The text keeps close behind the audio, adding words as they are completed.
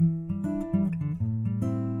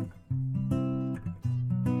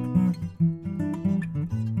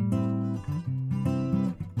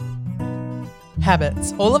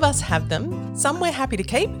Habits. All of us have them. Some we're happy to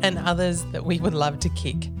keep and others that we would love to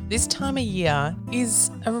kick. This time of year is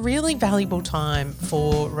a really valuable time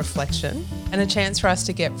for reflection and a chance for us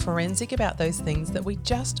to get forensic about those things that we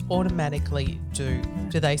just automatically do.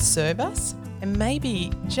 Do they serve us? And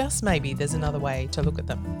maybe, just maybe, there's another way to look at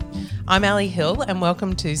them. I'm Ali Hill and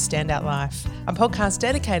welcome to Standout Life, a podcast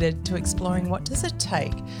dedicated to exploring what does it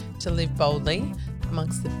take to live boldly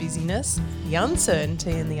amongst the busyness, the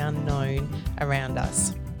uncertainty and the unknown around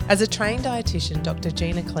us. As a trained dietitian, Dr.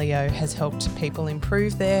 Gina Cleo has helped people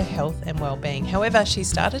improve their health and well-being. However, she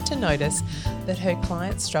started to notice that her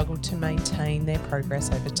clients struggled to maintain their progress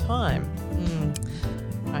over time.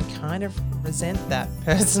 I kind of resent that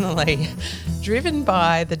personally. Driven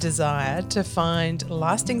by the desire to find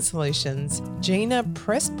lasting solutions, Gina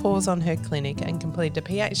pressed pause on her clinic and completed a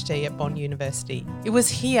PhD at Bond University. It was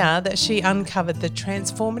here that she uncovered the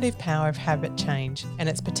transformative power of habit change and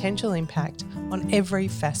its potential impact on every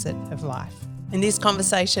facet of life. In this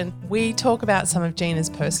conversation, we talk about some of Gina's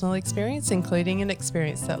personal experience, including an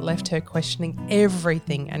experience that left her questioning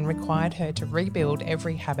everything and required her to rebuild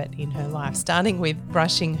every habit in her life, starting with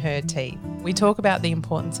brushing her teeth. We talk about the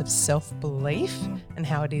importance of self-belief and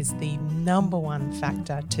how it is the number one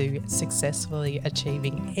factor to successfully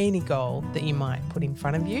achieving any goal that you might put in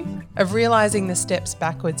front of you, of realising the steps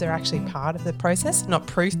backwards are actually part of the process, not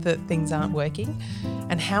proof that things aren't working,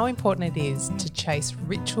 and how important it is to chase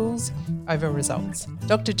rituals over results.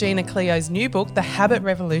 Dr. Gina Cleo's new book, The Habit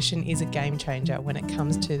Revolution, is a game changer when it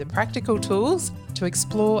comes to the practical tools to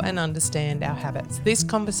explore and understand our habits. This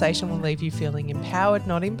conversation will leave you feeling empowered,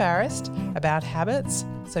 not embarrassed, about habits.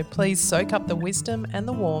 So please soak up the wisdom and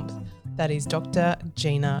the warmth that is Dr.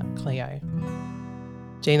 Gina Cleo.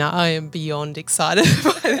 Gina, I am beyond excited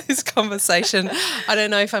by this conversation. I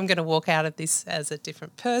don't know if I'm going to walk out of this as a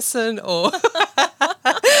different person or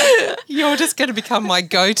you're just going to become my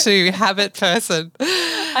go-to habit person.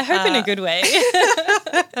 I hope in a good way.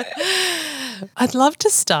 I'd love to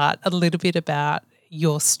start a little bit about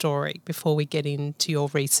your story before we get into your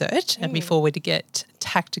research and before we get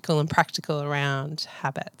tactical and practical around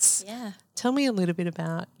habits. Yeah. Tell me a little bit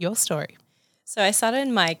about your story. So I started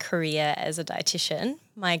my career as a dietitian.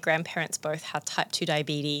 My grandparents both have type 2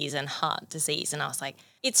 diabetes and heart disease, and I was like,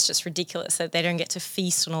 it's just ridiculous that they don't get to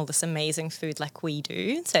feast on all this amazing food like we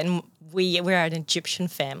do. So and we're an Egyptian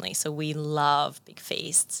family, so we love big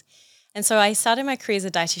feasts. And so I started my career as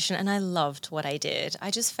a dietitian and I loved what I did.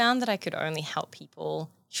 I just found that I could only help people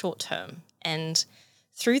short term. And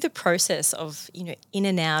through the process of, in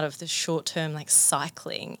and out of the short term, like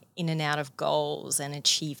cycling in and out of goals and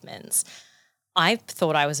achievements, I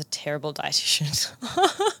thought I was a terrible dietitian.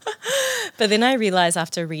 But then I realized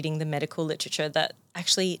after reading the medical literature that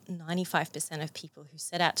actually 95% of people who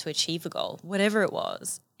set out to achieve a goal, whatever it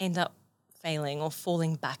was, end up failing or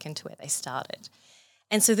falling back into where they started.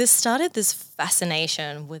 And so this started this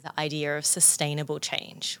fascination with the idea of sustainable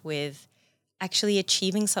change, with actually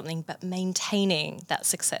achieving something but maintaining that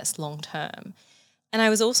success long term. And I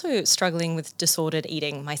was also struggling with disordered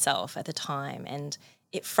eating myself at the time, and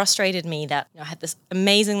it frustrated me that I had this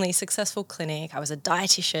amazingly successful clinic, I was a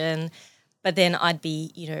dietitian, but then I'd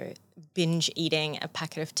be, binge eating a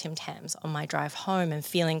packet of Tim Tams on my drive home and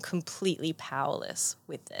feeling completely powerless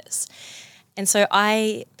with this. And so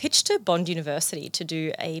I pitched to Bond University to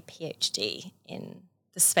do a PhD in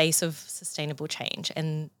the space of sustainable change,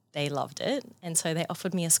 and they loved it. And so they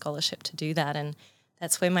offered me a scholarship to do that. And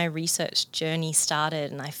that's where my research journey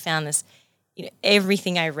started. And I found this,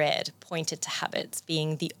 everything I read pointed to habits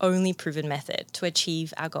being the only proven method to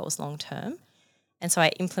achieve our goals long term. And so I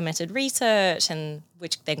implemented research, and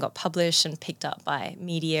which then got published and picked up by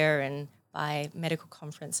media and by medical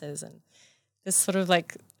conferences, and this sort of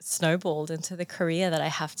like snowballed into the career that I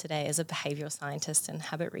have today as a behavioural scientist and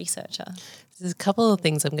habit researcher. There's a couple of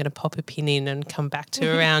things I'm going to pop a pin in and come back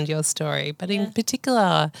to around your story, but in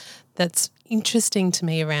particular that's interesting to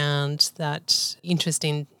me around that interest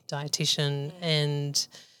in dietitian, and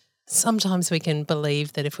sometimes we can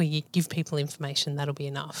believe that if we give people information that'll be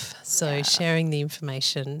enough. So sharing the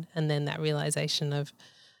information and then that realisation of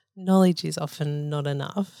knowledge is often not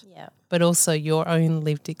enough, but also your own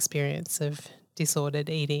lived experience of disordered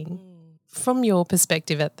eating. From your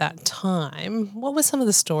perspective at that time, what were some of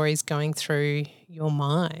the stories going through your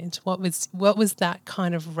mind? What was that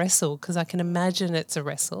kind of wrestle? Because I can imagine it's a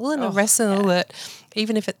wrestle, and that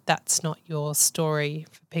even if that's not your story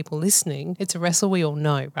for people listening, it's a wrestle we all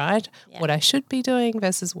know, right? Yeah. What I should be doing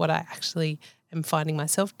versus what I actually am finding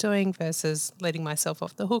myself doing versus letting myself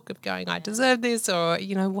off the hook of going, I deserve this, or,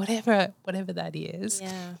 whatever that is.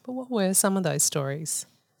 Yeah. But what were some of those stories?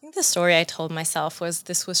 think the story I told myself was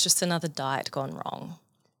this was just another diet gone wrong,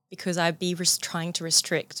 because I'd be trying to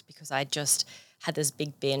restrict because I just had this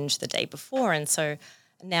big binge the day before. And so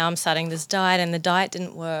now I'm starting this diet and the diet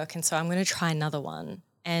didn't work. And so I'm going to try another one.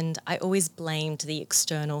 And I always blamed the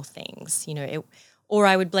external things, or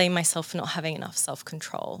I would blame myself for not having enough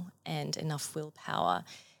self-control and enough willpower.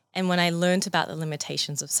 And when I learned about the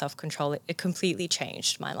limitations of self-control, it completely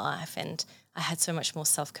changed my life, and I had so much more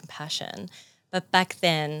self-compassion. But back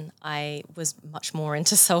then I was much more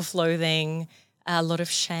into self-loathing, a lot of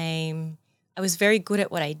shame. I was very good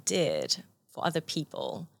at what I did for other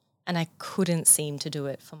people, and I couldn't seem to do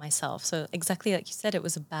it for myself. So exactly like you said, it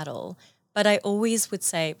was a battle. But I always would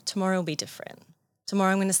say, tomorrow will be different.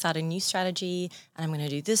 Tomorrow I'm going to start a new strategy and I'm going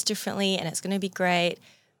to do this differently and it's going to be great.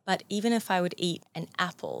 But even if I would eat an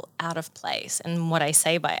apple out of place, and what I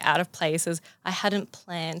say by out of place is I hadn't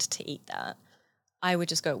planned to eat that, I would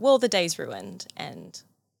just go, well, the day's ruined, and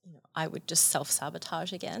I would just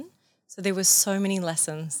self-sabotage again. So there were so many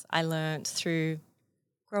lessons I learned through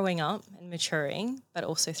growing up and maturing, but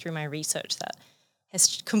also through my research that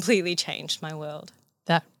has completely changed my world.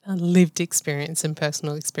 That lived experience and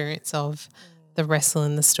personal experience of the wrestle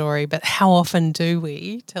and the story. But how often do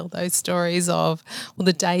we tell those stories of, well,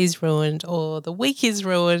 the day is ruined, or the week is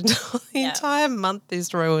ruined, or the entire month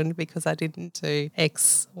is ruined because I didn't do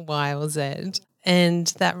X, Y, or Z. And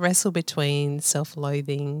that wrestle between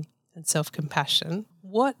self-loathing and self-compassion,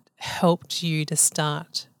 what helped you to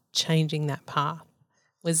start changing that path?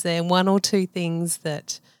 Was there one or two things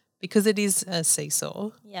that, because it is a seesaw,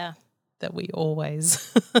 that we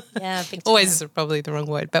always, big always is probably the wrong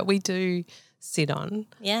word, but we do sit on.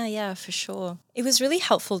 Yeah, for sure. It was really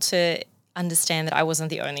helpful to understand that I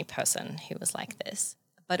wasn't the only person who was like this.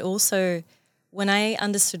 But also when I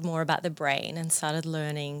understood more about the brain and started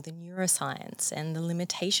learning the neuroscience and the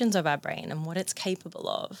limitations of our brain and what it's capable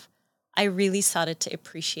of, I really started to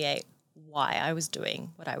appreciate why I was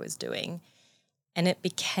doing what I was doing. And it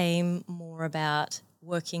became more about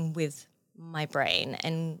working with my brain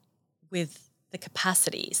and with the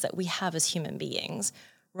capacities that we have as human beings,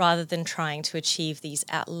 rather than trying to achieve these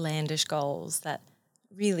outlandish goals that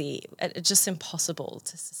really are just impossible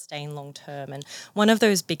to sustain long term. And one of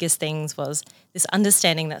those biggest things was this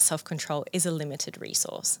understanding that self-control is a limited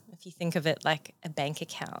resource. If you think of it like a bank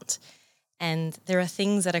account, and there are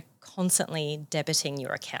things that are constantly debiting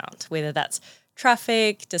your account, whether that's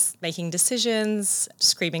traffic, just making decisions,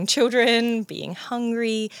 screaming children, being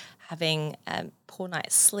hungry, having a poor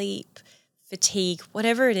night's sleep, fatigue,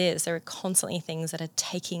 whatever it is, there are constantly things that are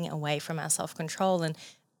taking away from our self-control. And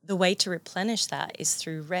the way to replenish that is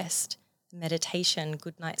through rest, meditation,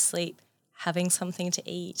 good night's sleep, having something to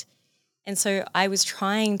eat. And so I was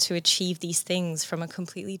trying to achieve these things from a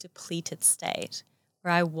completely depleted state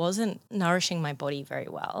where I wasn't nourishing my body very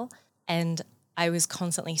well. And I was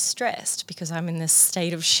constantly stressed because I'm in this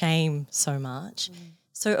state of shame so much.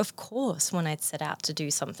 So of course, when I'd set out to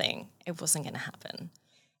do something, it wasn't going to happen.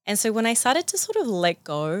 And so when I started to sort of let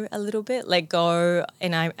go a little bit,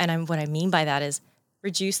 and what I mean by that is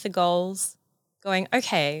reduce the goals, going,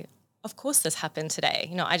 okay, of course this happened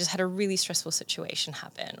today. I just had a really stressful situation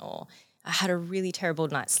happen, or I had a really terrible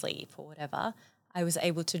night's sleep or whatever. I was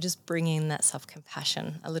able to just bring in that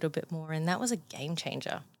self-compassion a little bit more, and that was a game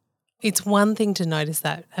changer. It's one thing to notice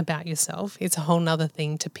that about yourself. It's a whole nother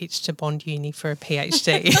thing to pitch to Bond Uni for a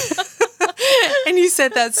PhD. And you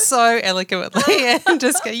said that so eloquently and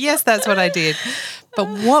just go, yes, that's what I did. But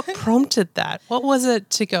what prompted that? What was it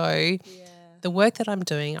to go, the work that I'm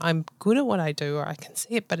doing, I'm good at what I do, or I can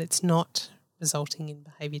see it, but it's not resulting in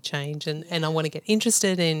behaviour change. And I want to get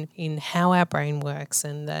interested in how our brain works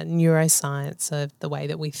and the neuroscience of the way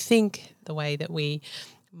that we think, the way that we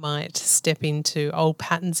might step into old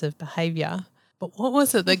patterns of behaviour. But what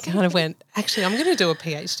was it that kind of went, actually, I'm going to do a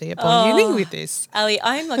PhD at Bond Uni with this? Ali,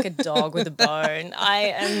 I'm like a dog with a bone.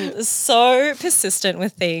 I am so persistent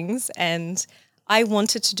with things, and I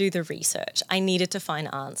wanted to do the research. I needed to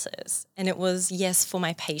find answers. And it was, yes, for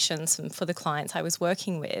my patients and for the clients I was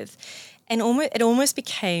working with. And it almost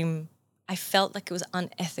became, I felt like it was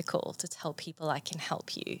unethical to tell people I can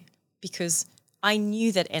help you, because I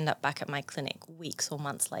knew they'd end up back at my clinic weeks or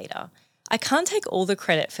months later. I can't take all the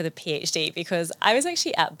credit for the PhD because I was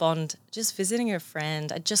actually at Bond just visiting a friend.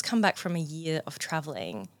 I'd just come back from a year of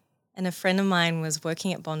traveling, and a friend of mine was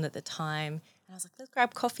working at Bond at the time. And I was like, let's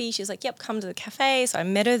grab coffee. She was like, yep, come to the cafe. So I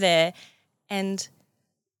met her there, and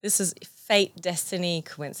this is fate, destiny,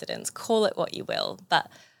 coincidence, call it what you will. But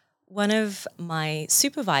one of my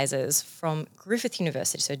supervisors from Griffith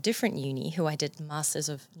University, so a different uni, who I did Masters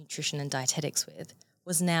of Nutrition and Dietetics with,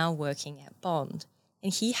 was now working at Bond.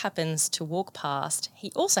 And he happens to walk past.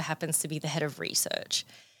 He also happens to be the head of research.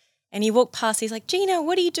 And he walked past, he's like, Gina,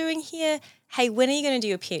 what are you doing here? Hey, when are you going to do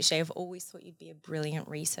your PhD? I've always thought you'd be a brilliant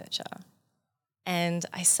researcher. And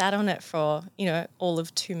I sat on it for, all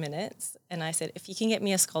of 2 minutes. And I said, if you can get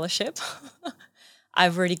me a scholarship,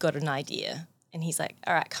 I've already got an idea. And he's like,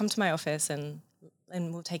 all right, come to my office and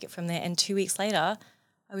we'll take it from there. And 2 weeks later,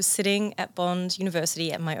 I was sitting at Bond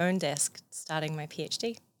University at my own desk starting my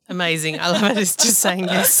PhD. Amazing. I love it. It's just saying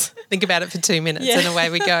yes. Think about it for 2 minutes and away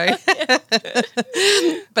we go.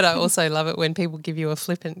 But I also love it when people give you a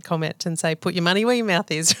flippant comment and say, put your money where your mouth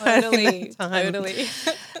is. Totally.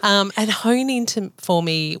 And hone into for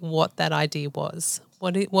me what that idea was.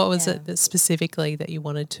 What was it that specifically that you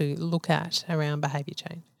wanted to look at around behaviour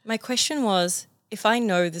change? My question was, if I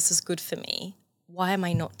know this is good for me, why am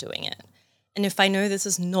I not doing it? And if I know this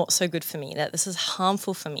is not so good for me, that this is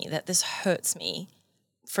harmful for me, that this hurts me,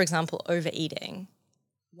 for example, overeating,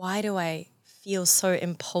 why do I feel so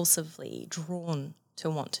impulsively drawn to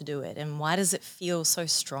want to do it? And why does it feel so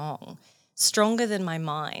strong? Stronger than my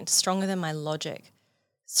mind, stronger than my logic,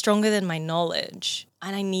 stronger than my knowledge.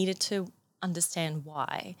 And I needed to understand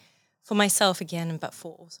why. For myself again, but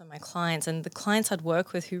for also my clients. And the clients I'd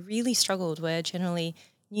work with who really struggled were generally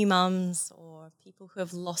new mums or people who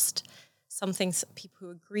have lost something, people who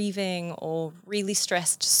are grieving or really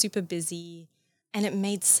stressed, super busy. And it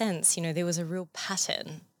made sense, there was a real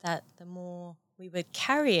pattern that the more we were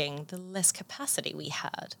carrying, the less capacity we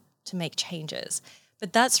had to make changes.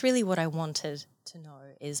 But that's really what I wanted to know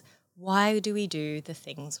is why do we do the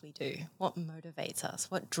things we do? What motivates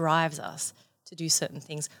us? What drives us to do certain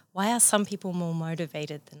things? Why are some people more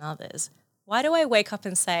motivated than others? Why do I wake up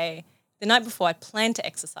and say, the night before I planned to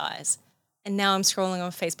exercise and now I'm scrolling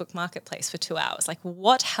on Facebook Marketplace for 2 hours? Like,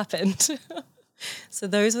 what happened? So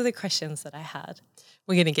those were the questions that I had.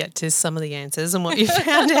 We're going to get to some of the answers and what you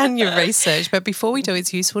found out in your research. But before we do,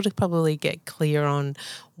 it's useful to probably get clear on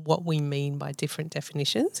what we mean by different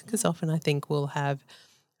definitions, because often I think we'll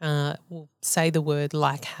say the word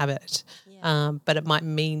like habit, but it might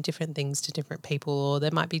mean different things to different people, or there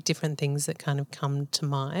might be different things that kind of come to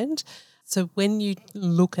mind. So when you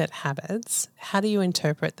look at habits, how do you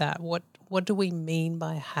interpret that? What do we mean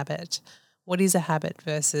by habit? What is a habit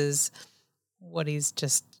versus what is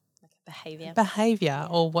just behavior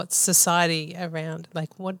or what's society around,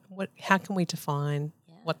 like what how can we define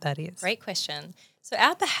what that is? Great question. So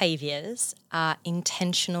our behaviors are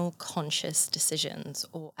intentional conscious decisions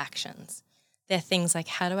or actions. They're things like,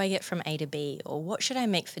 how do I get from A to B, or what should I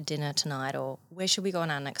make for dinner tonight, or where should we go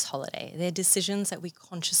on our next holiday? They're decisions that we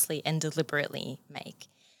consciously and deliberately make.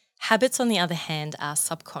 Habits, on the other hand, are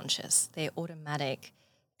subconscious. They're automatic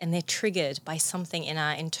and they're triggered by something in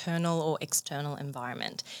our internal or external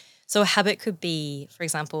environment. So a habit could be, for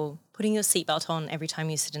example, putting your seatbelt on every time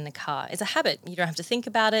you sit in the car. It's a habit. You don't have to think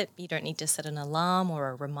about it. You don't need to set an alarm or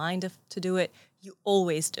a reminder to do it. You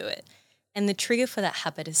always do it. And the trigger for that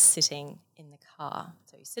habit is sitting in the car.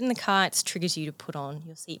 So you sit in the car, it triggers you to put on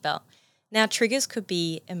your seatbelt. Now, triggers could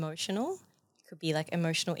be emotional. It could be like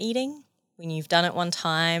emotional eating. When you've done it one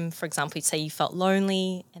time, for example, you'd say you felt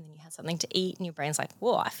lonely and then you had something to eat and your brain's like,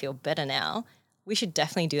 whoa, I feel better now. We should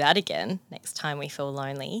definitely do that again next time we feel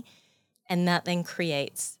lonely. And that then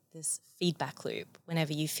creates this feedback loop.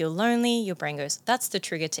 Whenever you feel lonely, your brain goes, that's the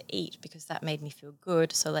trigger to eat because that made me feel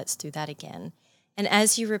good, so let's do that again. And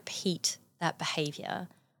as you repeat that behavior,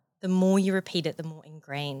 the more you repeat it, the more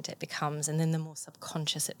ingrained it becomes, and then the more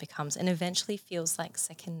subconscious it becomes, and eventually feels like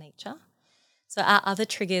second nature. So our other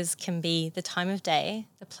triggers can be the time of day,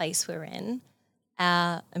 the place we're in,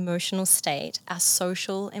 our emotional state, our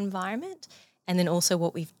social environment, and then also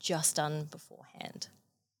what we've just done beforehand.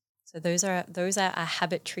 So those are our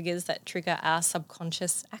habit triggers that trigger our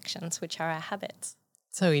subconscious actions, which are our habits.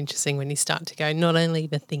 So interesting when you start to go not only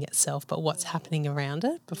the thing itself, but what's happening around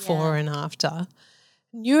it before and after.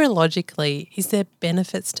 Neurologically, is there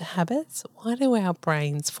benefits to habits? Why do our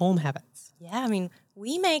brains form habits? Yeah, I mean,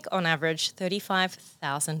 we make on average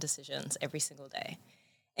 35,000 decisions every single day.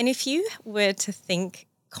 And if you were to think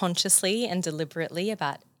consciously and deliberately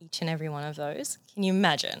about each and every one of those, can you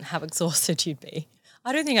imagine how exhausted you'd be?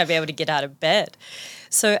 I don't think I'd be able to get out of bed.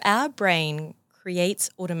 So our brain creates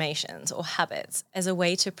automations or habits as a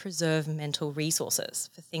way to preserve mental resources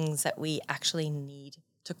for things that we actually need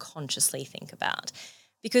to consciously think about.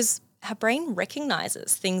 Because our brain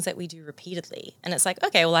recognizes things that we do repeatedly. And it's like,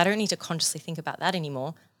 okay, well, I don't need to consciously think about that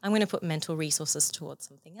anymore. I'm going to put mental resources towards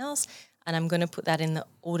something else, and I'm going to put that in the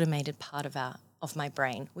automated part of my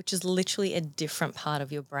brain, which is literally a different part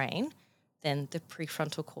of your brain than the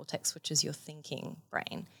prefrontal cortex, which is your thinking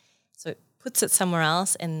brain. So puts it somewhere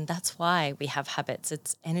else, and that's why we have habits.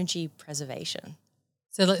 It's energy preservation.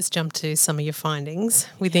 So let's jump to some of your findings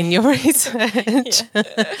within your research.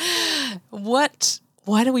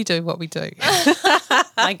 Why do we do what we do?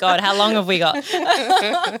 My God, how long have we got?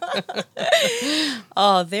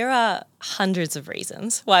 Oh, there are hundreds of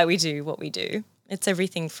reasons why we do what we do. It's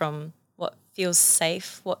everything from what feels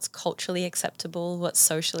safe, what's culturally acceptable, what's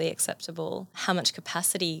socially acceptable, how much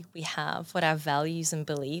capacity we have, what our values and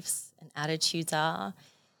beliefs and attitudes are,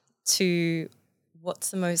 to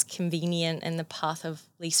what's the most convenient and the path of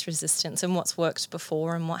least resistance and what's worked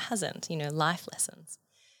before and what hasn't, life lessons.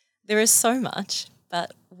 There is so much,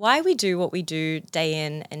 but why we do what we do day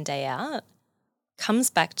in and day out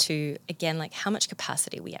comes back to, again, like how much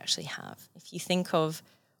capacity we actually have. If you think of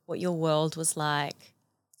what your world was like,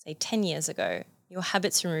 say 10 years ago, your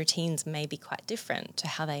habits and routines may be quite different to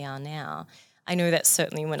how they are now. I know that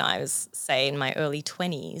certainly when I was, say, in my early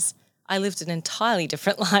 20s, I lived an entirely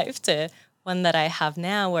different life to one that I have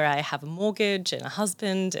now, where I have a mortgage and a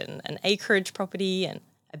husband and an acreage property and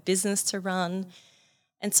a business to run.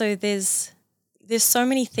 And so there's so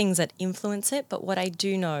many things that influence it, but what I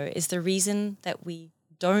do know is the reason that we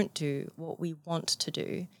don't do what we want to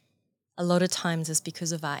do a lot of times is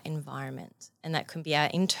because of our environment, and that can be our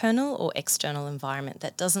internal or external environment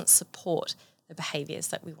that doesn't support the behaviours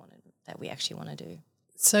that we actually want to do.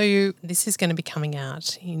 So this is going to be coming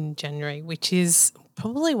out in January, which is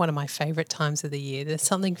probably one of my favourite times of the year. There's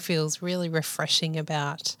something feels really refreshing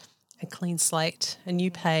about a clean slate, a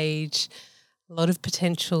new page, a lot of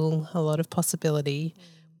potential, a lot of possibility.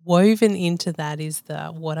 Woven into that is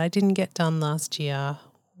what I didn't get done last year,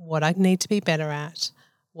 what I need to be better at,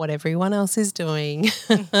 what everyone else is doing.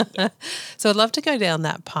 So I'd love to go down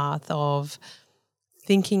that path of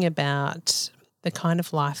thinking about the kind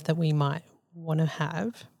of life that we might want to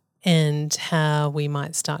have and how we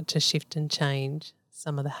might start to shift and change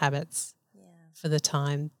some of the habits for the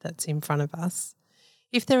time that's in front of us.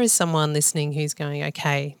 If there is someone listening who's going,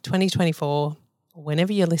 okay, 2024,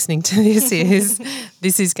 whenever you're listening to this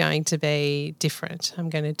this is going to be different. I'm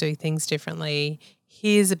going to do things differently.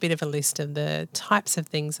 Here's a bit of a list of the types of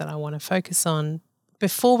things that I want to focus on.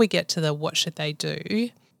 Before we get to the what should they do,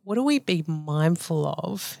 what do we be mindful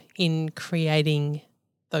of in creating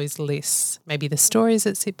those lists? Maybe the stories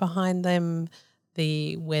that sit behind them,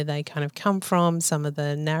 where they kind of come from, some of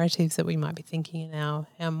the narratives that we might be thinking in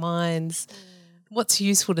our minds. What's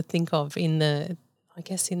useful to think of in that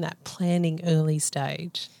planning early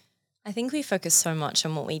stage? I think we focus so much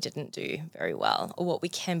on what we didn't do very well or what we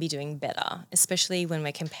can be doing better, especially when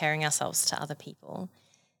we're comparing ourselves to other people.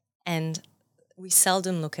 And we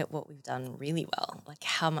seldom look at what we've done really well, like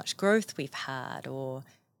how much growth we've had, or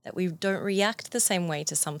that we don't react the same way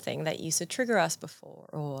to something that used to trigger us before,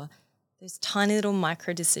 or those tiny little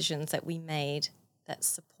micro decisions that we made that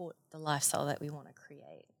support the lifestyle that we want to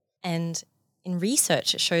create. And in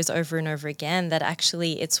research, it shows over and over again that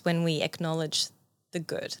actually it's when we acknowledge the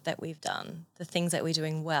good that we've done, the things that we're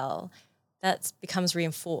doing well, that becomes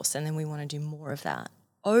reinforced, and then we want to do more of that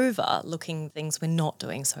over looking things we're not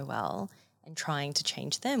doing so well and trying to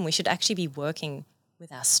change them. We should actually be working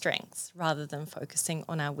with our strengths rather than focusing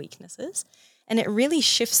on our weaknesses. And it really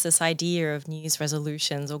shifts this idea of New Year's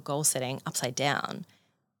resolutions or goal setting upside down,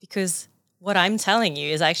 because what I'm telling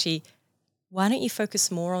you is actually, why don't you focus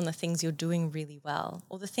more on the things you're doing really well,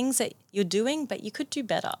 or the things that you're doing but you could do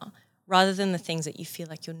better, rather than the things that you feel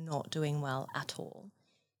like you're not doing well at all.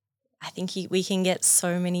 I think we can get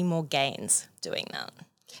so many more gains doing that.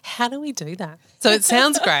 How do we do that? So it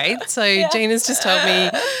sounds great. So Gina's just told me,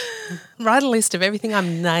 write a list of everything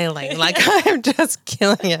I'm nailing. Like I'm just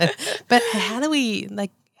killing it. But how do we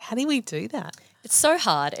do that? It's so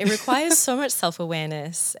hard. It requires so much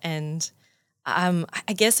self-awareness and I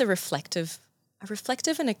guess a reflective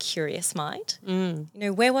and a curious mind.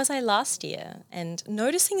 Where was I last year? And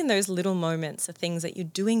noticing in those little moments the things that you're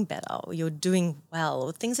doing better or you're doing well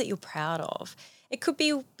or things that you're proud of. It could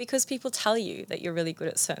be because people tell you that you're really good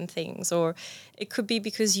at certain things, or it could be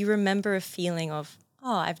because you remember a feeling of,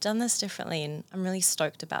 oh, I've done this differently and I'm really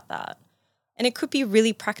stoked about that. And it could be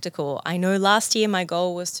really practical. I know last year my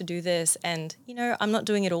goal was to do this and, I'm not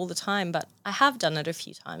doing it all the time, but I have done it a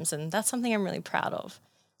few times and that's something I'm really proud of.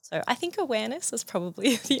 So I think awareness is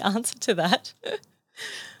probably the answer to that.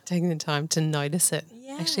 Taking the time to notice it.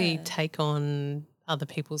 Yeah. Actually take on other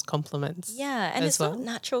people's compliments. Yeah, and it's not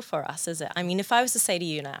natural for us, is it? I mean, if I was to say to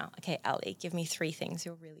you now, okay, Ali, give me 3 things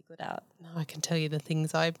you're really good at. No, I can tell you the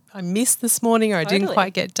things I missed this morning or I didn't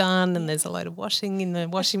quite get done, and there's a load of washing in the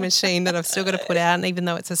washing machine that I've still got to put out, and even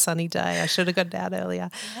though it's a sunny day, I should have got it out earlier.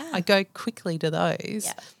 Yeah. I go quickly to those.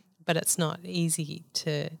 Yeah. but it's not easy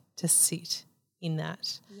to sit in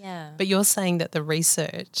that. Yeah. But you're saying that the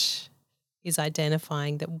research is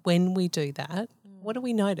identifying that when we do that, what do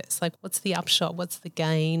we notice? Like, what's the upshot? What's the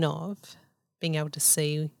gain of being able to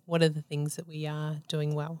see what are the things that we are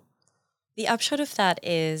doing well? The upshot of that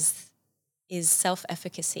is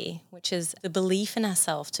self-efficacy, which is the belief in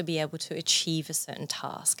ourselves to be able to achieve a certain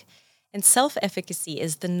task. And self-efficacy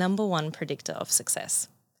is the number one predictor of success.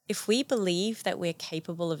 If we believe that we're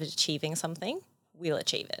capable of achieving something, we'll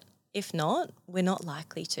achieve it. If not, we're not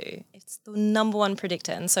likely to. It's the number one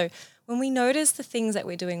predictor. And so when we notice the things that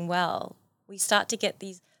we're doing well, we start to get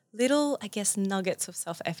these little, I guess, nuggets of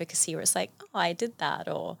self-efficacy where it's like, oh, I did that,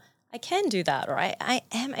 or I can do that, or I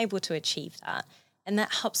am able to achieve that. And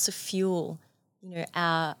that helps to fuel,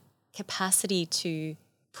 our capacity to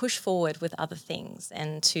push forward with other things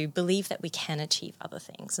and to believe that we can achieve other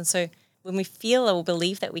things. And so when we feel or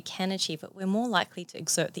believe that we can achieve it, we're more likely to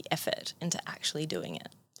exert the effort into actually doing it.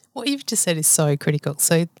 What you've just said is so critical.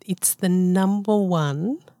 So it's the number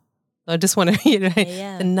one, I just want to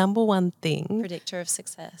the number one thing. Predictor of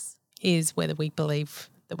success. Is whether we believe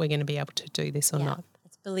that we're going to be able to do this or not.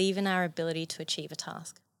 It's believe in our ability to achieve a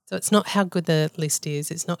task. So it's not how good the list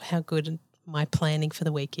is. It's not how good my planning for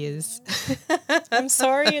the week is. I'm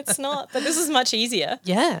sorry, it's not. But this is much easier.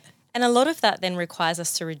 Yeah. And a lot of that then requires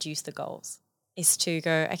us to reduce the goals, is to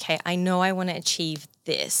go, okay, I know I want to achieve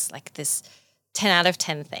this, like this 10 out of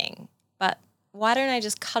 10 thing, but why don't I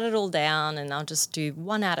just cut it all down and I'll just do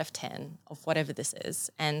 1 out of 10 of whatever this is.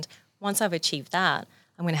 And once I've achieved that,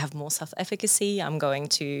 I'm going to have more self-efficacy. I'm going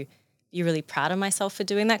to be really proud of myself for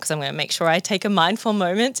doing that because I'm going to make sure I take a mindful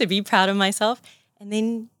moment to be proud of myself. And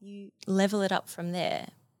then you level it up from there.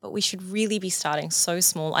 But we should really be starting so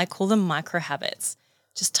small. I call them micro habits,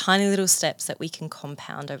 just tiny little steps that we can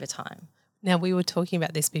compound over time. Now, we were talking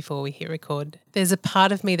about this before we hit record. There's a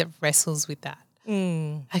part of me that wrestles with that.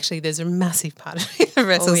 Actually, there's a massive part of me that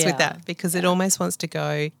wrestles with that because it almost wants to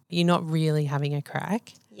go, you're not really having a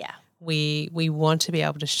crack. Yeah. We want to be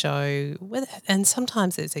able to show, and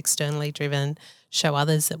sometimes it's externally driven, show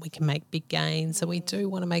others that we can make big gains, that we do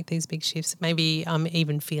want to make these big shifts. Maybe I'm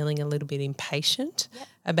even feeling a little bit impatient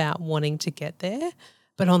about wanting to get there.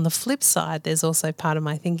 But on the flip side, there's also part of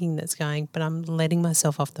my thinking that's going, but I'm letting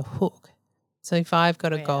myself off the hook. So if I've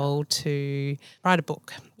got a goal to write a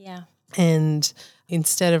book and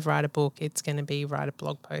instead of write a book, it's going to be write a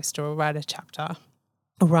blog post or write a chapter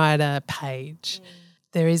or write a page,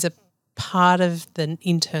 there is a part of the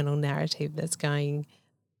internal narrative that's going,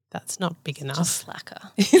 that's not big enough. Just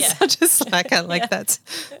slacker. It's such a slacker. Like that's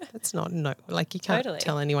not like you can't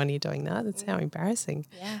tell anyone you're doing that. That's how embarrassing.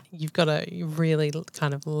 Yeah. You've got to really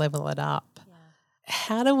kind of level it up. Yeah.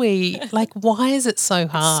 How do we, why is it so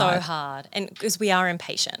hard? It's so hard. And because we are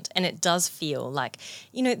impatient and it does feel like,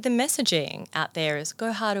 the messaging out there is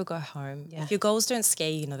go hard or go home. Yeah. If your goals don't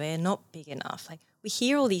scare you, they're not big enough. Like we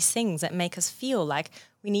hear all these things that make us feel like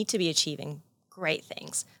we need to be achieving great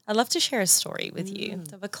things. I'd love to share a story with you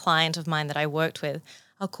of a client of mine that I worked with.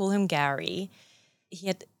 I'll call him Gary.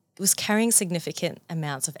 He was carrying significant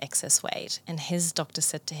amounts of excess weight and his doctor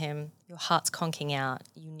said to him, your heart's conking out.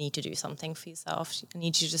 You need to do something for yourself. I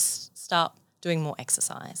need you to just start doing more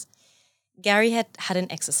exercise. Gary had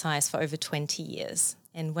an exercise for over 20 years.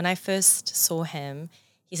 And when I first saw him,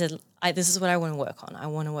 he said, this is what I want to work on. I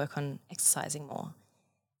want to work on exercising more.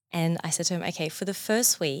 And I said to him, okay, for the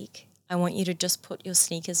first week, I want you to just put your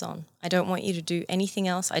sneakers on. I don't want you to do anything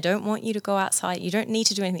else. I don't want you to go outside. You don't need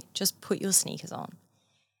to do anything. Just put your sneakers on.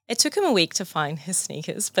 It took him a week to find his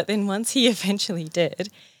sneakers, but then once he eventually did,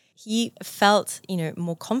 he felt,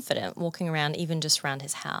 more confident walking around, even just around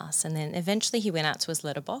his house. And then eventually he went out to his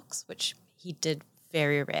letterbox, which he did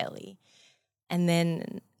very rarely. And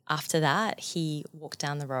then after that, he walked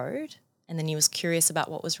down the road. And then he was curious about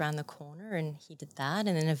what was around the corner and he did that.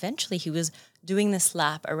 And then eventually he was doing this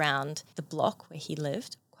lap around the block where he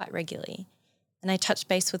lived quite regularly. And I touched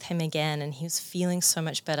base with him again and he was feeling so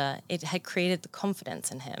much better. It had created the confidence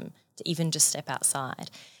in him to even just step outside.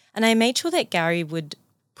 And I made sure that Gary would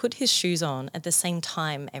put his shoes on at the same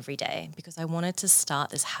time every day because I wanted to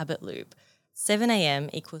start this habit loop. 7 a.m.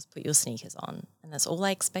 equals put your sneakers on. And that's all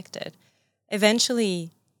I expected.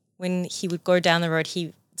 Eventually, when he would go down the road,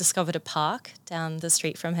 he discovered a park down the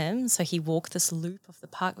street from him. So he walked this loop of the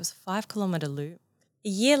park. It was a 5-kilometer loop. A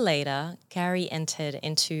year later, Gary entered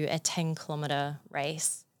into a 10-kilometer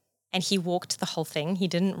race and he walked the whole thing. He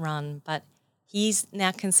didn't run, but he's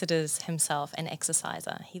now considers himself an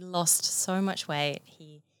exerciser. He lost so much weight.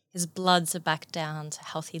 His bloods are back down to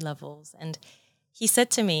healthy levels. And he said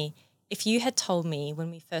to me, if you had told me when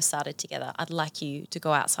we first started together, I'd like you to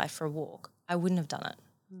go outside for a walk, I wouldn't have done it.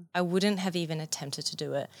 I wouldn't have even attempted to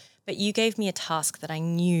do it. But you gave me a task that I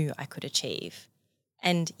knew I could achieve.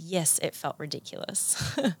 And yes, it felt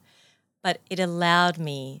ridiculous, but it allowed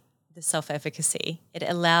me the self-efficacy. It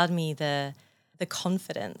allowed me the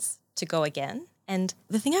confidence to go again. And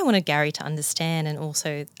the thing I wanted Gary to understand, and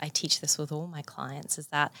also I teach this with all my clients, is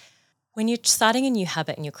that when you're starting a new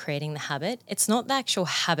habit and you're creating the habit, it's not the actual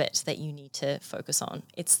habit that you need to focus on.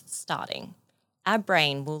 It's starting. Our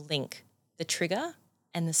brain will link the trigger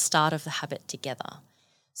and the start of the habit together.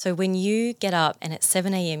 So when you get up and at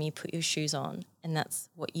 7 a.m. you put your shoes on and that's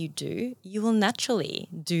what you do, you will naturally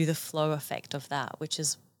do the flow effect of that, which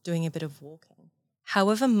is doing a bit of walking.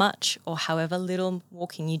 However much or however little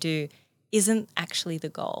walking you do isn't actually the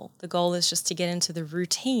goal. The goal is just to get into the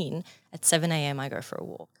routine. At 7 a.m. I go for a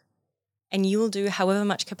walk. And you will do however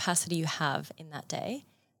much capacity you have in that day.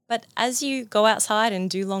 But as you go outside and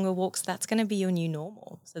do longer walks, that's going to be your new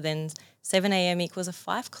normal. So then 7 a.m. equals a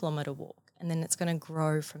 5-kilometre walk, and then it's going to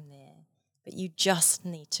grow from there. But you just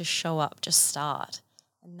need to show up, just start.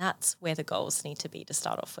 And that's where the goals need to be to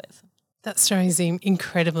start off with. That story is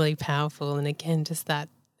incredibly powerful. And again, just that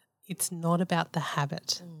it's not about the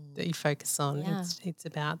habit that you focus on. Yeah. It's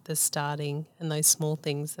about the starting and those small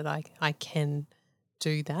things that I can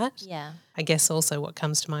do that. Yeah. I guess also what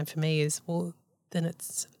comes to mind for me is, well, then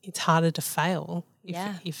it's harder to fail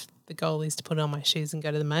if the goal is to put on my shoes and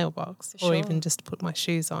go to the mailbox, or even just to put my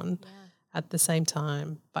shoes on at the same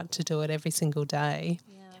time, but to do it every single day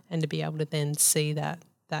and to be able to then see that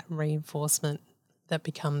reinforcement that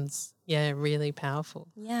becomes really powerful.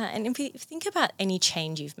 Yeah, and if you think about any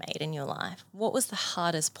change you've made in your life, what was the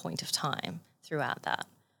hardest point of time throughout that?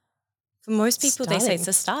 For most people, they say it's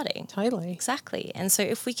the starting. Totally. Exactly. And so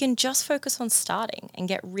if we can just focus on starting and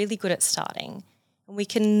get really good at starting, and we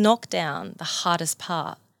can knock down the hardest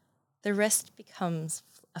part, the rest becomes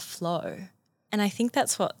a flow. And I think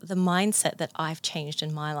that's what the mindset that I've changed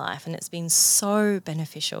in my life, and it's been so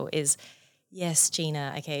beneficial, is, yes,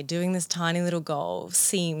 Gina, okay, doing this tiny little goal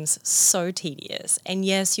seems so tedious. And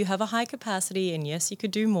yes, you have a high capacity, and yes, you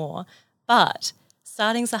could do more, but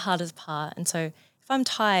starting's the hardest part. And so if I'm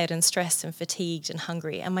tired and stressed and fatigued and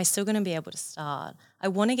hungry, am I still going to be able to start? I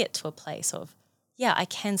want to get to a place of, I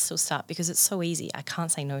can still start because it's so easy. I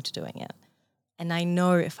can't say no to doing it. And I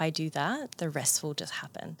know if I do that, the rest will just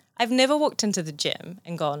happen. I've never walked into the gym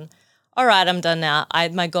and gone, all right, I'm done now.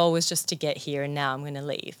 My goal was just to get here and now I'm going to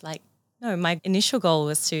leave. Like, no, my initial goal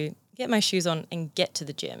was to get my shoes on and get to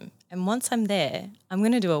the gym. And once I'm there, I'm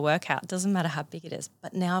going to do a workout. It doesn't matter how big it is.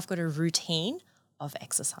 But now I've got a routine of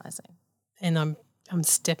exercising. And I'm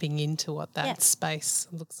stepping into what that space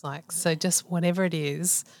looks like. So just whatever it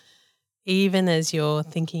is, even as you're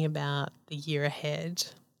thinking about the year ahead,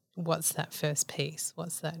 what's that first piece?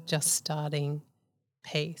 What's that just starting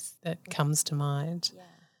piece that comes to mind? Yeah.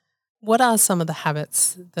 What are some of the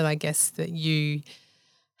habits that I guess that you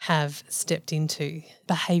have stepped into,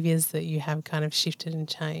 behaviours that you have kind of shifted and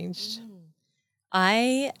changed?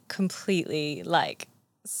 I completely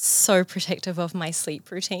so protective of my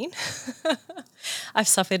sleep routine. I've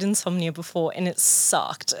suffered insomnia before and it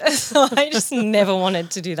sucked. So I just never wanted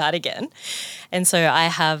to do that again. And so I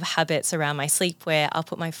have habits around my sleep where I'll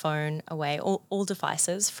put my phone away, all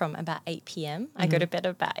devices, from about 8 p.m. I go to bed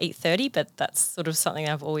about 8:30, but that's sort of something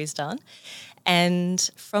I've always done. And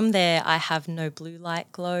from there, I have no blue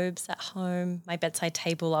light globes at home. My bedside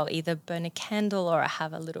table, I'll either burn a candle or I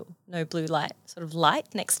have a little no blue light sort of light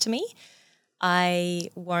next to me.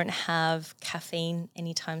 I won't have caffeine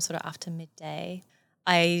anytime sort of after midday.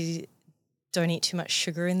 I don't eat too much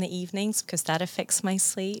sugar in the evenings because that affects my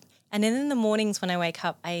sleep. And then in the mornings when I wake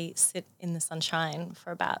up, I sit in the sunshine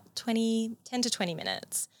for about 10 to 20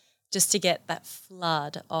 minutes just to get that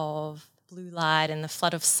flood of blue light and the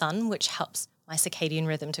flood of sun, which helps my circadian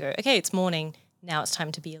rhythm to go, okay, it's morning, now it's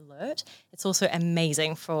time to be alert. It's also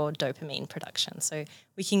amazing for dopamine production. So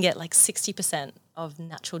we can get 60% of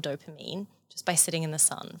natural dopamine just by sitting in the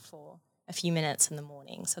sun for a few minutes in the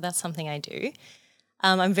morning. So that's something I do.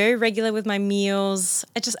 I'm very regular with my meals.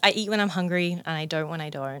 I eat when I'm hungry and I don't when I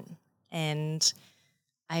don't. And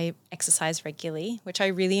I exercise regularly, which I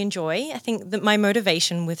really enjoy. I think that my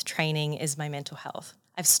motivation with training is my mental health.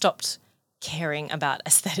 I've stopped caring about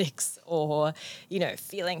aesthetics or,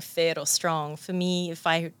 feeling fit or strong. For me, if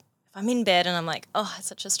I'm in bed and I'm like, oh, it's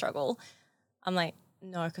such a struggle, I'm like,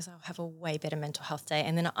 no, because I'll have a way better mental health day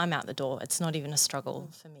and then I'm out the door. It's not even a struggle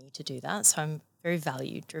for me to do that. So I'm very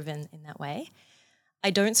value driven in that way. I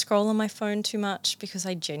don't scroll on my phone too much because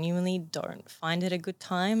I genuinely don't find it a good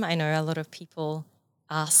time. I know a lot of people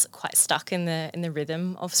are quite stuck in the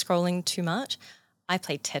rhythm of scrolling too much. I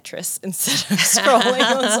play Tetris instead of scrolling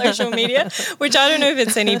on social media, which I don't know if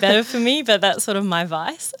it's any better for me, but that's sort of my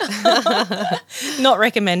vice. Not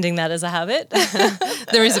recommending that as a habit.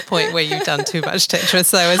 There is a point where you've done too much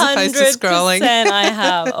Tetris, though, as opposed to scrolling. 100% I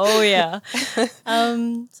have. Oh, yeah.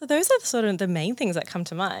 So those are sort of the main things that come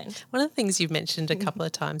to mind. One of the things you've mentioned a couple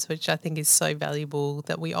of times, which I think is so valuable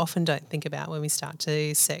that we often don't think about when we start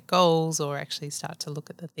to set goals or actually start to look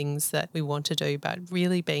at the things that we want to do, but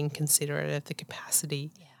really being considerate of the capacity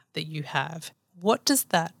that you have. What does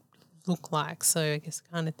that look like? So I guess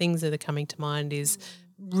kind of things that are coming to mind is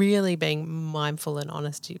really being mindful and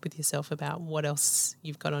honest with yourself about what else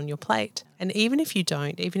you've got on your plate. And even if you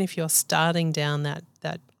don't, even if you're starting down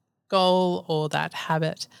that goal or that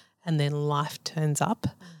habit and then life turns up,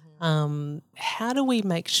 how do we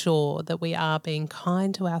make sure that we are being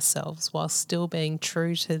kind to ourselves while still being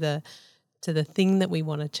true to the thing that we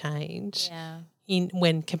want to change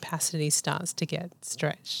when capacity starts to get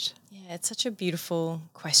stretched? Yeah, it's such a beautiful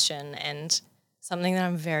question and something that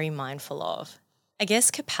I'm very mindful of. I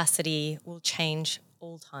guess capacity will change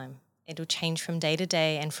all time. It'll change from day to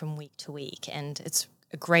day and from week to week, and it's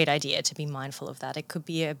a great idea to be mindful of that. It could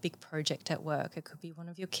be a big project at work. It could be one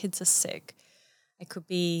of your kids are sick. It could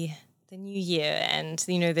be the new year and,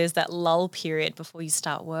 there's that lull period before you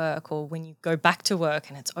start work or when you go back to work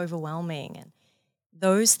and it's overwhelming. And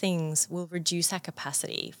those things will reduce our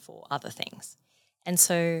capacity for other things. And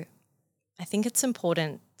so I think it's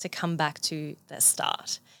important to come back to the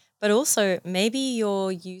start. But also maybe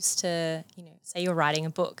you're used to, say you're writing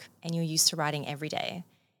a book and you're used to writing every day.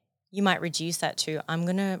 You might reduce that to, I'm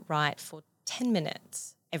going to write for 10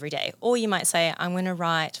 minutes every day. Or you might say, I'm going to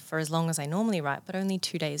write for as long as I normally write, but only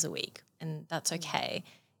 2 days a week. And that's okay.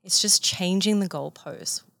 It's just changing the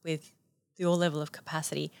goalposts with your level of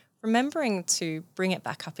capacity, remembering to bring it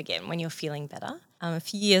back up again when you're feeling better. A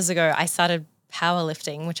few years ago, I started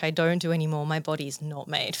powerlifting, which I don't do anymore. My body's not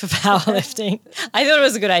made for powerlifting. I thought it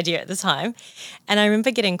was a good idea at the time. And I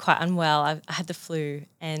remember getting quite unwell. I had the flu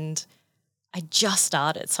and I just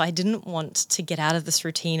started. So I didn't want to get out of this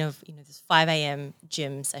routine of, this 5 a.m.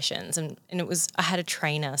 gym sessions. And I had a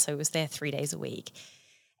trainer, so it was there 3 days a week.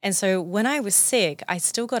 And so when I was sick, I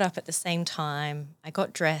still got up at the same time. I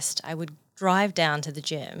got dressed. I would drive down to the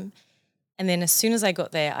gym. And then as soon as I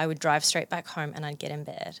got there, I would drive straight back home and I'd get in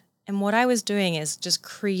bed. And what I was doing is just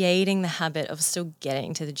creating the habit of still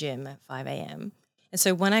getting to the gym at 5 a.m. And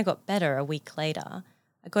so when I got better a week later,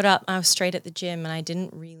 I got up, I was straight at the gym and I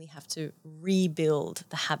didn't really have to rebuild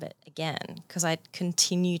the habit again because I'd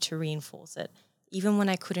continue to reinforce it even when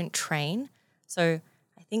I couldn't train. So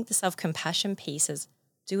I think the self-compassion piece is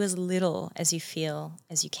do as little as you feel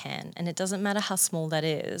as you can. And it doesn't matter how small that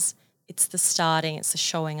is. It's the starting, it's the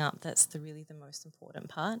showing up that's really the most important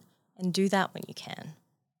part. And do that when you can.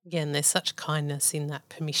 Again, there's such kindness in that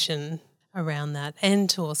permission around that, and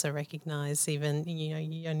to also recognise even,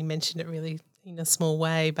 you only mentioned it really in a small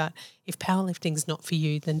way, but if powerlifting's not for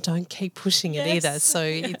you, then don't keep pushing it either. So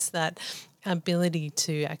it's that ability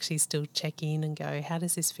to actually still check in and go, how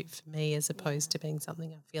does this fit for me, as opposed to being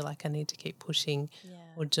something I feel like I need to keep pushing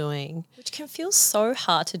or doing. Which can feel so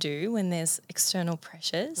hard to do when there's external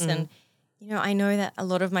pressures. And, I know that a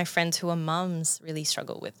lot of my friends who are mums really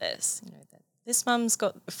struggle with this. This mum's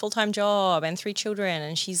got a full-time job and 3 children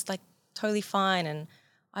and she's like totally fine, and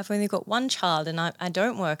I've only got 1 child and I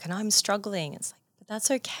don't work and I'm struggling. It's like, but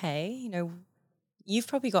that's okay. You've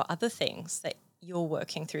probably got other things that you're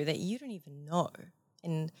working through that you don't even know,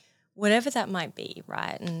 and whatever that might be,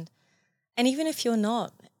 right? And even if you're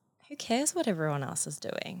not, who cares what everyone else is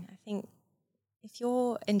doing? I think if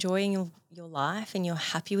you're enjoying your life and you're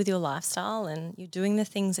happy with your lifestyle and you're doing the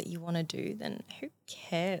things that you want to do, then who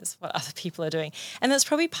cares what other people are doing? And that's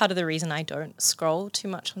probably part of the reason I don't scroll too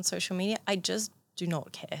much on social media. I just do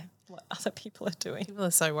not care what other people are doing. People are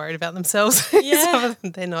so worried about themselves. Yeah.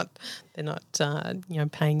 they're not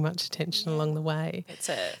paying much attention along the way. That's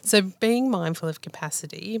it. So being mindful of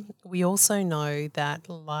capacity, we also know that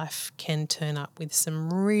life can turn up with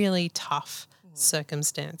some really tough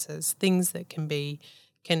circumstances, things that can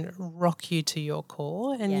rock you to your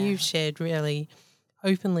core. And you've shared really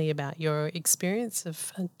openly about your experience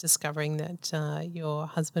of discovering that your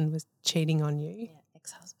husband was cheating on you. Yeah,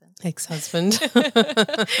 Ex-husband.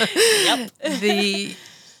 Yep.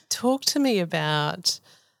 Talk to me about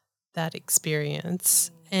that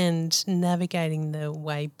experience and navigating the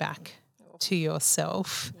way back to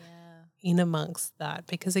yourself in amongst that,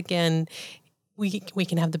 because again, we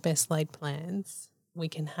can have the best laid plans, we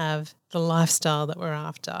can have the lifestyle that we're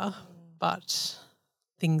after, but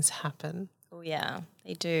things happen. Oh Oh, yeah,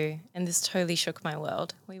 they do. And this totally shook my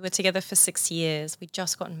world. We were together for 6 years. We'd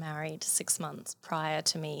just gotten married 6 months prior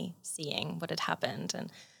to me seeing what had happened.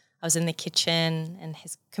 And I was in the kitchen and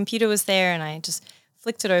his computer was there and I just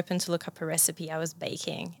flicked it open to look up a recipe I was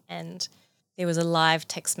baking. And there was a live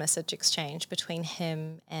text message exchange between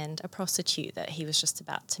him and a prostitute that he was just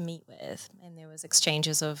about to meet with. And there was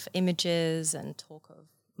exchanges of images and talk of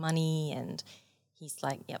money, and he's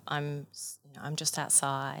like, yep, I'm just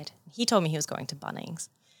outside. He told me he was going to Bunnings.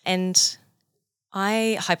 And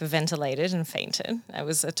I hyperventilated and fainted. It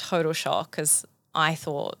was a total shock because I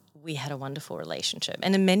thought we had a wonderful relationship.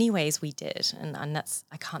 And in many ways we did. And that's,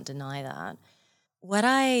 I can't deny that. What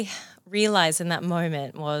I realized in that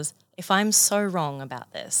moment was, if I'm so wrong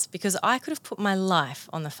about this, because I could have put my life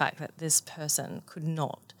on the fact that this person could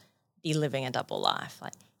not be living a double life.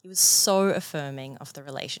 Like, he was so affirming of the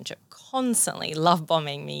relationship, constantly love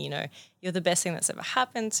bombing me. You're the best thing that's ever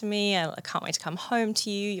happened to me. I can't wait to come home to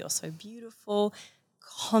you. You're so beautiful.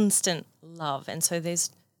 Constant love. And so there's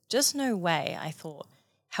just no way, I thought,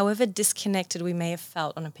 however disconnected we may have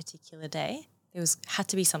felt on a particular day, had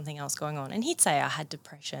to be something else going on. And he'd say I had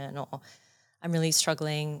depression, or I'm really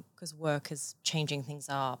struggling because work is changing things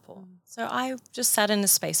up. So I just sat in a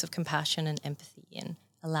space of compassion and empathy and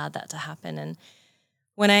allowed that to happen. And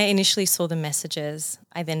when I initially saw the messages,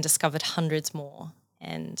 I then discovered hundreds more.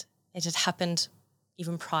 And it had happened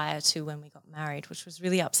even prior to when we got married, which was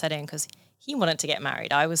really upsetting because he wanted to get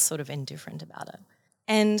married. I was sort of indifferent about it.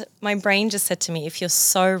 And my brain just said to me, if you're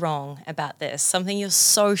so wrong about this, something you're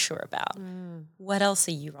so sure about, what else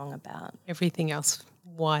are you wrong about? Everything else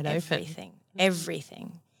wide open.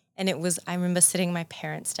 Everything. And I remember sitting my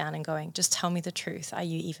parents down and going, just tell me the truth. Are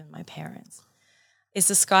you even my parents? Is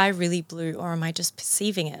the sky really blue, or am I just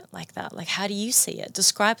perceiving it like that? Like, how do you see it?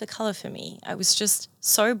 Describe the color for me. I was just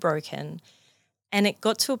so broken. And it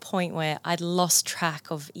got to a point where I'd lost track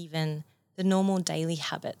of even the normal daily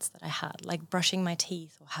habits that I had, like brushing my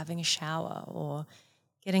teeth or having a shower or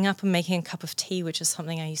getting up and making a cup of tea, which is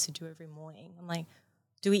something I used to do every morning. I'm like,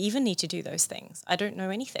 do we even need to do those things? I don't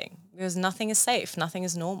know anything because nothing is safe, nothing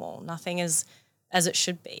is normal, nothing is as it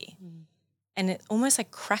should be. And it almost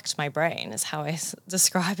like cracked my brain is how I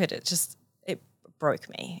describe it. It broke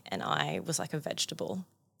me and I was like a vegetable.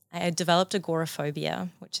 I had developed agoraphobia,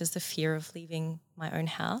 which is the fear of leaving my own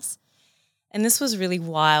house. And this was really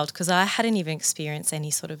wild because I hadn't even experienced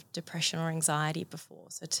any sort of depression or anxiety before.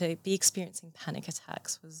 So to be experiencing panic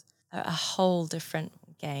attacks was a whole different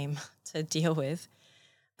game to deal with.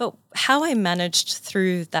 But how I managed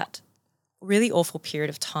through that really awful period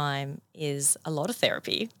of time is a lot of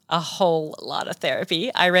therapy, a whole lot of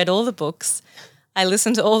therapy. I read all the books. I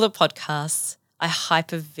listened to all the podcasts. I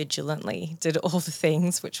hyper-vigilantly did all the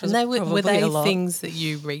things, which was probably were they a lot. things that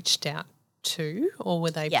you reached out to, or were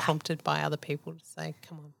they prompted by other people to say,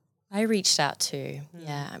 come on? I reached out to,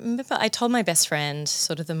 I remember I told my best friend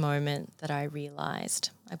sort of the moment that I realised.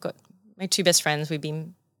 I've got my two best friends. We've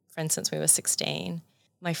been friends since we were 16.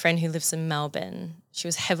 My friend who lives in Melbourne, she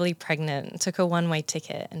was heavily pregnant, took a one-way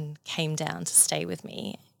ticket and came down to stay with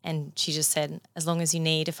me. And she just said, as long as you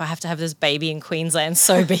need, if I have to have this baby in Queensland,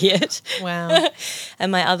 so be it. Wow.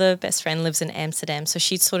 And my other best friend lives in Amsterdam, so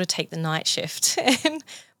she'd sort of take the night shift and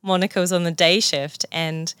Monica was on the day shift.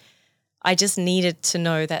 And I just needed to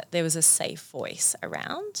know that there was a safe voice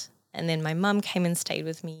around. And then my mum came and stayed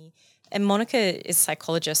with me. And Monica is a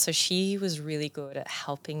psychologist, so she was really good at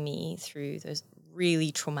helping me through those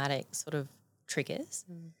really traumatic sort of triggers.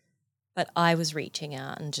 But I was reaching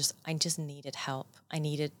out and I just needed help. I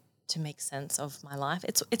needed to make sense of my life.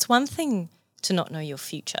 It's one thing to not know your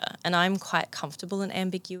future, and I'm quite comfortable in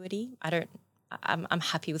ambiguity. I'm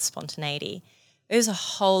happy with spontaneity. It was a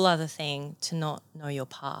whole other thing to not know your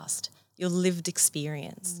past, your lived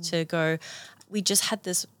experience, to go, we just had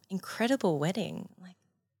this incredible wedding. Like,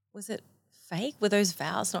 was it fake? Were those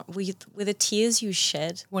vows not, were the tears you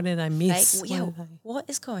shed? What did I miss? Fake? Yeah, what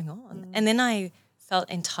is going on? And then I felt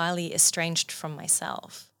entirely estranged from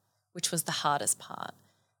myself, which was the hardest part.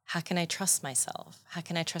 How can I trust myself? How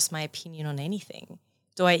can I trust my opinion on anything?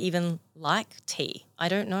 Do I even like tea? I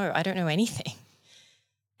don't know. I don't know anything.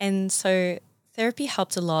 And so therapy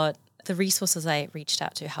helped a lot. The resources I reached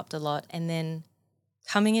out to helped a lot. And then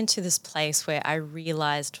coming into this place where I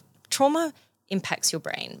realized trauma impacts your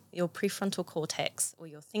brain. Your prefrontal cortex, or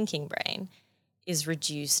your thinking brain, is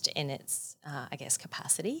reduced in its,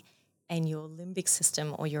 capacity, and your limbic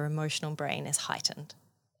system, or your emotional brain, is heightened.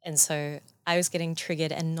 And so I was getting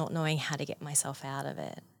triggered and not knowing how to get myself out of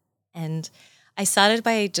it. And I started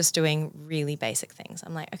by just doing really basic things.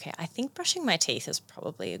 I'm like, okay, I think brushing my teeth is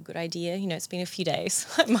probably a good idea. It's been a few days.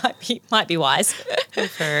 It might be wise.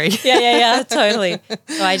 Furry. Yeah, totally.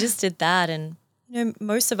 So I just did that. And,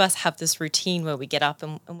 most of us have this routine where we get up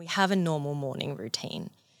and we have a normal morning routine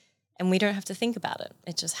and we don't have to think about it.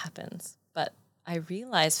 It just happens. But I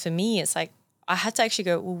realized for me, it's like I had to actually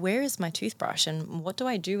go, well, where is my toothbrush and what do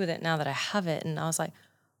I do with it now that I have it? And I was like,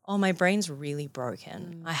 oh, my brain's really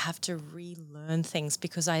broken. I have to relearn things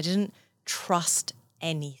because I didn't trust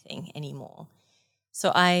anything anymore.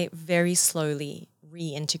 So I very slowly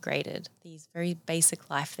reintegrated these very basic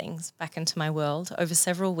life things back into my world over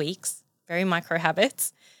several weeks, very micro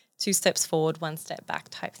habits, 2 steps forward, 1 step back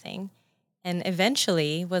type thing. And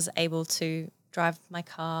eventually was able to drive my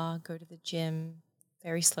car, go to the gym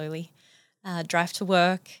very slowly, drive to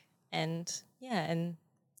work and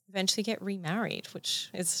eventually get remarried, which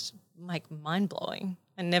is like mind-blowing.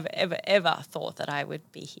 I never, ever, ever thought that I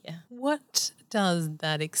would be here. What does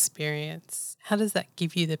that experience, how does that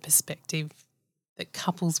give you the perspective that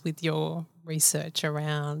couples with your research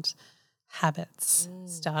around habits,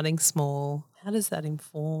 starting small? How does that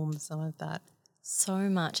inform some of that? So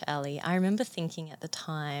much, Ali. I remember thinking at the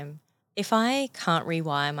time, if I can't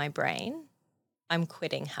rewire my brain, I'm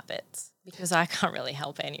quitting habits because I can't really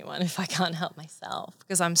help anyone if I can't help myself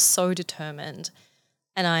because I'm so determined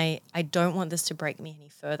and I don't want this to break me any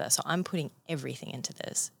further. So I'm putting everything into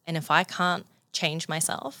this. And if I can't change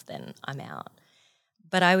myself, then I'm out.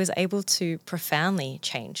 But I was able to profoundly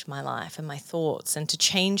change my life and my thoughts and to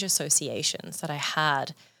change associations that I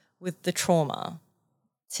had with the trauma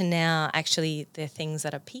to now actually they're things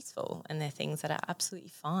that are peaceful and they're things that are absolutely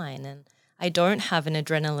fine. And I don't have an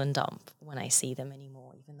adrenaline dump when I see them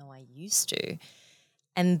anymore, even though I used to.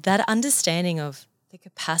 And that understanding of the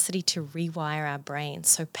capacity to rewire our brains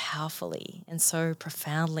so powerfully and so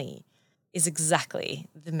profoundly is exactly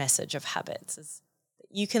the message of habits. Is that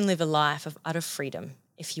you can live a life of utter freedom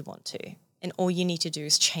if you want to. And all you need to do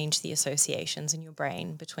is change the associations in your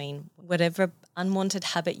brain between whatever unwanted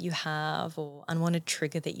habit you have or unwanted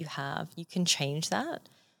trigger that you have. You can change that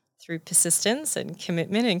through persistence and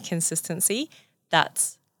commitment and consistency.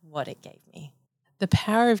 That's what it gave me. The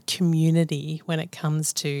power of community when it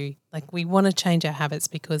comes to, like, we want to change our habits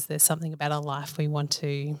because there's something about our life we want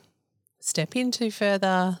to step into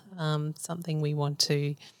further, something we want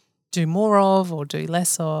to do more of or do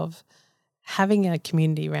less of. Having a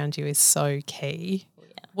community around you is so key. Yeah.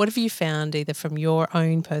 What have you found either from your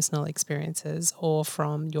own personal experiences or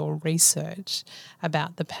from your research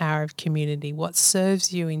about the power of community? What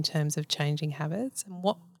serves you in terms of changing habits and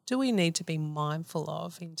what do we need to be mindful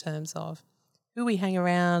of in terms of who we hang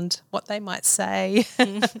around, what they might say,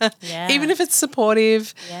 even if it's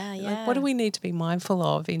supportive? Like, what do we need to be mindful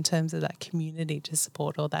of in terms of that community to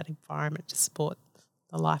support or that environment to support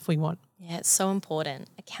the life we want? Yeah, it's so important.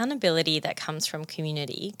 Accountability that comes from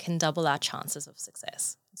community can double our chances of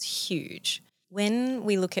success. It's huge. When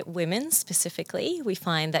we look at women specifically, we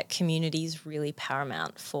find that community is really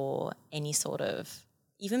paramount for any sort of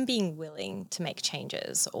even being willing to make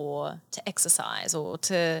changes or to exercise or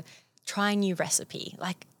to try a new recipe,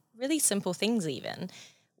 like really simple things even.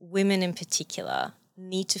 Women in particular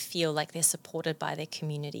need to feel like they're supported by their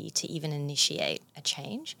community to even initiate a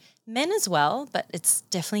change. Men as well, but it's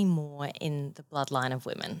definitely more in the bloodline of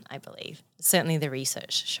women, I believe. Certainly the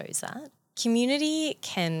research shows that. Community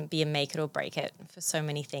can be a make it or break it for so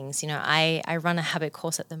many things. I run a habit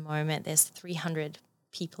course at the moment. There's 300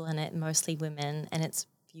 people in it, mostly women, and it's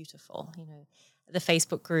beautiful. The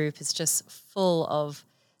Facebook group is just full of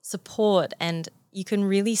support and you can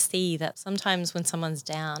really see that sometimes when someone's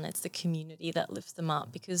down, it's the community that lifts them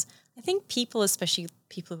up because I think people, especially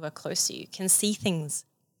people who are close to you, can see things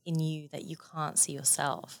in you that you can't see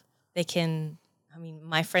yourself.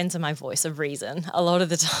 My friends are my voice of reason a lot of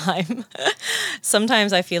the time.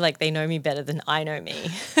 Sometimes I feel like they know me better than I know me.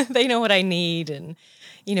 They know what I need and,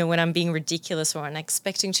 when I'm being ridiculous or I'm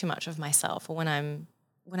expecting too much of myself or when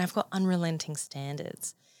I've got unrelenting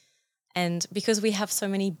standards. And because we have so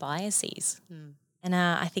many biases and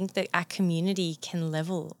I think that our community can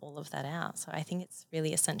level all of that out. So I think it's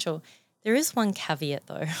really essential. There is one caveat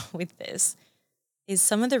though with this is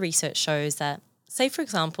some of the research shows that, say for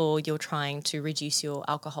example, you're trying to reduce your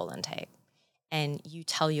alcohol intake and you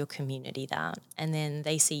tell your community that and then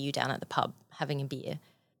they see you down at the pub having a beer.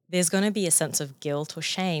 There's going to be a sense of guilt or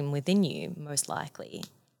shame within you most likely.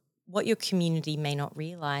 What your community may not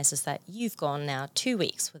realize is that you've gone now 2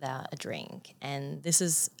 weeks without a drink and this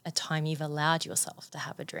is a time you've allowed yourself to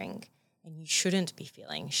have a drink and you shouldn't be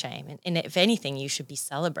feeling shame. And if anything, you should be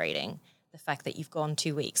celebrating the fact that you've gone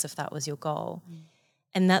 2 weeks if that was your goal.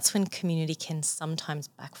 And that's when community can sometimes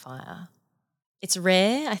backfire. It's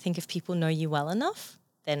rare, I think, if people know you well enough,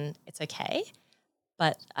 then it's okay.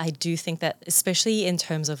 But I do think that, especially in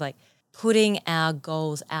terms of like putting our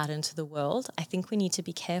goals out into the world, I think we need to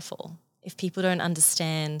be careful. If people don't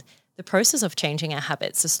understand the process of changing our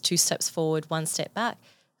habits, just 2 steps forward, 1 step back,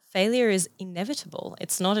 failure is inevitable.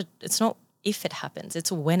 It's not if it happens,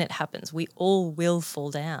 it's when it happens. We all will fall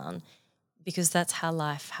down because that's how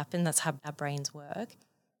life happens, that's how our brains work.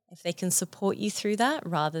 If they can support you through that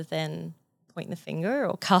rather than point the finger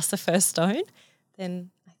or cast the first stone, then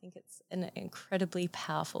I think it's an incredibly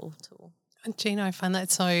powerful tool. And Gina, I find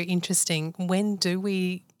that so interesting. When do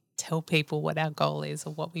we tell people what our goal is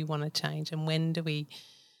or what we want to change, and when do we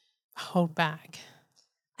hold back?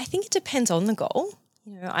 I think it depends on the goal.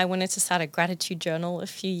 I wanted to start a gratitude journal a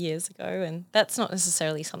few years ago, and that's not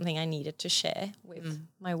necessarily something I needed to share with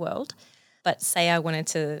my world. But say I wanted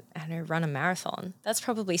to, run a marathon, that's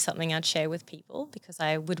probably something I'd share with people because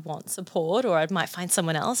I would want support, or I might find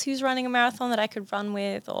someone else who's running a marathon that I could run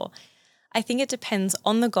with. Or I think it depends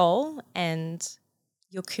on the goal and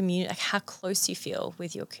your community, like how close you feel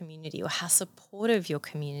with your community or how supportive your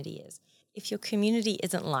community is. If your community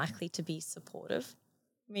isn't likely to be supportive,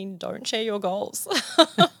 don't share your goals.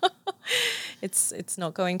 It's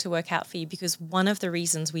not going to work out for you, because one of the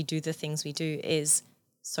reasons we do the things we do is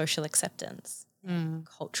social acceptance,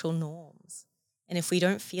 cultural norms. And if we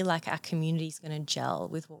don't feel like our community is going to gel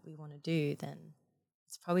with what we want to do, then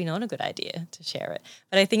it's probably not a good idea to share it.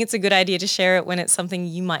 But I think it's a good idea to share it when it's something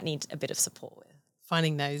you might need a bit of support with.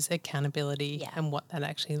 Finding those accountability and what that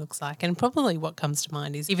actually looks like. And probably what comes to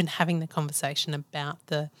mind is even having the conversation about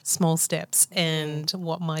the small steps and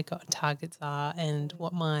what my targets are and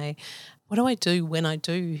what do I do when I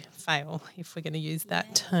do fail, if we're going to use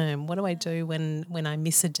that term. What do I do when I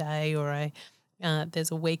miss a day, or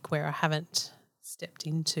there's a week where I haven't stepped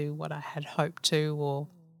into what I had hoped to, or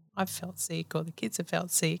I've felt sick or the kids have felt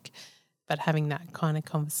sick, but having that kind of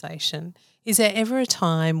conversation. Is there ever a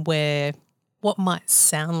time where what might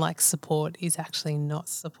sound like support is actually not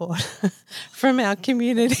support from our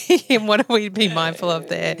community? And what do we be mindful of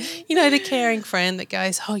there? The caring friend that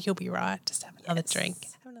goes, oh, you'll be right, just have another drink,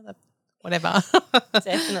 have another whatever.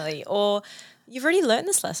 Definitely. Or you've already learned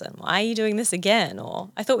this lesson. Why are you doing this again?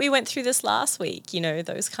 Or I thought we went through this last week.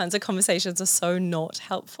 Those kinds of conversations are so not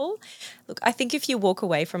helpful. Look, I think if you walk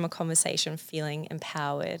away from a conversation feeling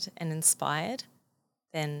empowered and inspired,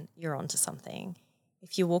 then you're onto something.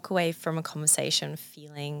 If you walk away from a conversation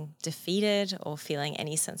feeling defeated or feeling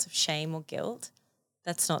any sense of shame or guilt,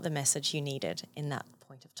 that's not the message you needed in that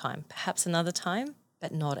point of time. Perhaps another time,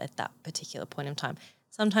 but not at that particular point in time.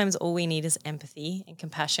 Sometimes all we need is empathy and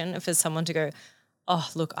compassion, and for someone to go, oh,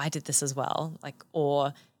 look, I did this as well.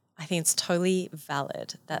 Or I think it's totally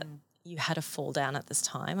valid that you had a fall down at this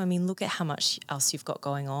time. Look at how much else you've got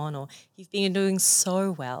going on, or you've been doing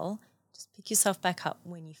so well. Just pick yourself back up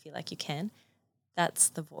when you feel like you can. That's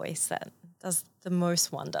the voice that does the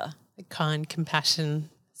most wonder. The kind, compassion,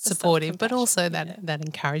 supportive, but also that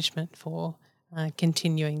encouragement for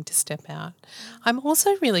continuing to step out. I'm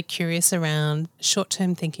also really curious around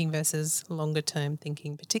short-term thinking versus longer-term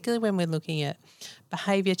thinking, particularly when we're looking at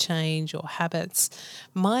behaviour change or habits.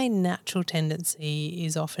 My natural tendency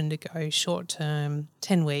is often to go short-term,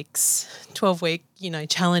 10 weeks, 12-week,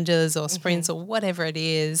 challenges or sprints or whatever it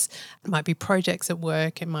is. It might be projects at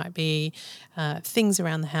work. It might be things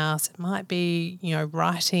around the house. It might be,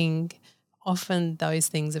 writing. Often those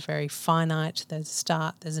things are very finite. There's a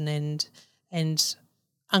start, there's an end. And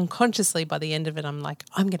unconsciously by the end of it, I'm like,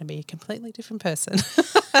 I'm going to be a completely different person.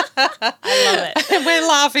 I love it. And we're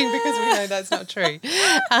laughing because we know that's not true.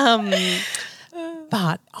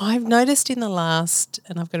 But I've noticed and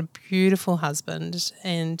I've got a beautiful husband,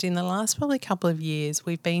 and in the last probably couple of years,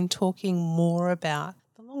 we've been talking more about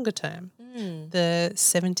the longer term, the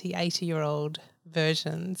 70, 80-year-old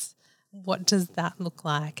versions. What does that look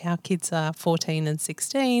like? Our kids are 14 and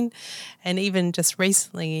 16, and even just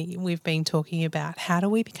recently we've been talking about how do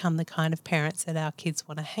we become the kind of parents that our kids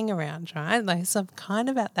want to hang around, right? So I'm kind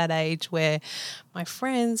of at that age where my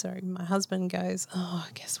friends or my husband goes, oh,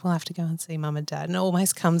 I guess we'll have to go and see mum and dad, and it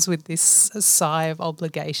almost comes with this sigh of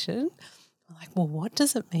obligation. I'm like, well, what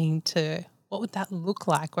does it mean what would that look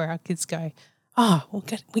like where our kids go, oh,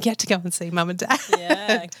 we get to go and see mum and dad.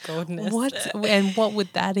 Yeah, goodness. What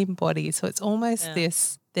would that embody? So it's almost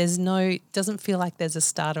this, doesn't feel like there's a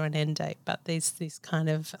start or an end date, but there's this kind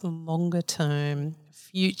of longer term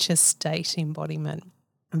future state embodiment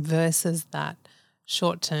versus that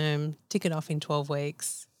short term, tick it off in 12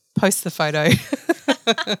 weeks, post the photo,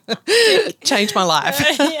 change my life.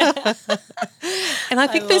 And I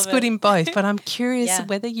think there's love good it. in both, but I'm curious Yeah.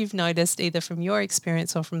 whether you've noticed either from your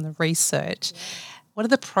experience or from the research, what are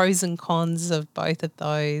the pros and cons of both of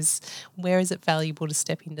those? Where is it valuable to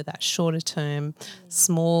step into that shorter term,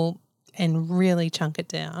 small, and really chunk it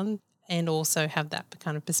down, and also have that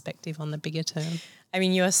kind of perspective on the bigger term? I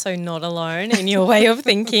mean, you are so not alone in your way of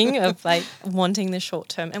thinking of like wanting the short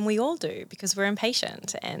term. And we all do because we're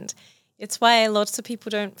impatient. And it's why lots of people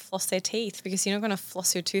don't floss their teeth, because you're not going to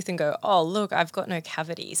floss your tooth and go, oh, look, I've got no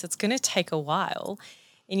cavities. It's going to take a while.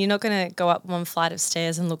 And you're not going to go up one flight of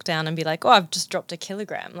stairs and look down and be like, oh, I've just dropped a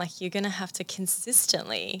kilogram. Like, you're going to have to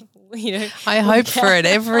consistently, I hope for it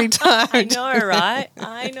every time. I know, right?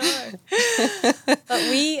 I know. But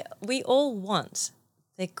we all want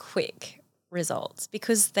the quick results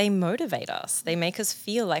because they motivate us. They make us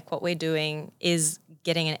feel like what we're doing is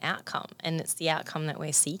getting an outcome, and it's the outcome that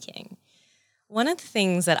we're seeking. One of the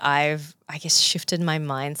things that I've, I guess, shifted my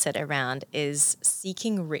mindset around is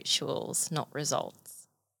seeking rituals, not results.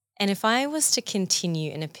 And if I was to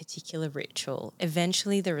continue in a particular ritual,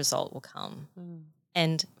 eventually the result will come.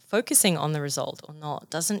 And focusing on the result or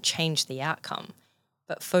not doesn't change the outcome,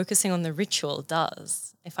 but focusing on the ritual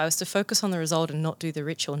does. If I was to focus on the result and not do the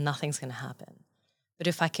ritual, nothing's going to happen. But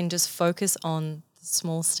if I can just focus on the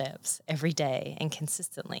small steps every day and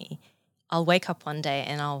consistently, I'll wake up one day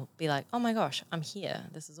and I'll be like, oh my gosh, I'm here.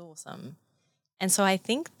 This is awesome. And so I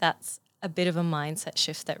think that's a bit of a mindset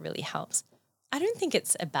shift that really helps. I don't think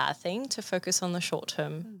it's a bad thing to focus on the short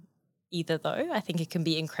term either, though. I think it can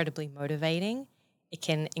be incredibly motivating. It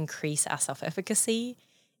can increase our self-efficacy.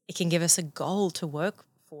 It can give us a goal to work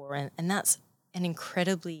for, and that's an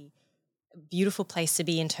incredibly beautiful place to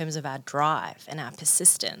be in terms of our drive and our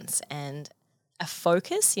persistence and a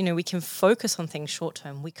focus. We can focus on things short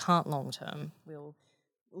term. We can't long term. We'll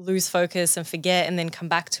lose focus and forget and then come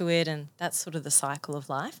back to it, and that's sort of the cycle of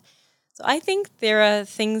life. So I think there are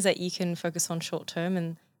things that you can focus on short term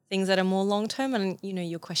and things that are more long term. And,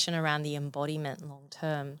 your question around the embodiment long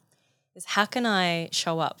term is, how can I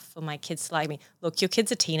show up for my kids to like me? Look, your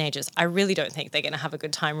kids are teenagers. I really don't think they're going to have a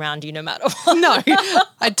good time around you no matter what. No,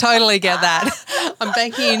 I totally get that. I'm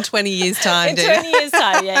banking in 20 years' time. In 20 years'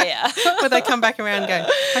 time, yeah. Where they come back around and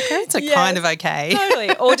go, my parents are kind of okay.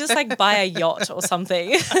 Totally. Or just like buy a yacht or something.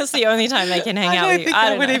 That's the only time they can hang out with you. I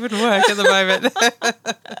don't think that would even work at the moment.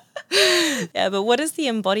 Yeah, but what does the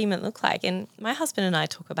embodiment look like? And my husband and I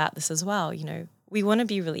talk about this as well. We want to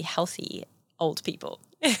be really healthy old people.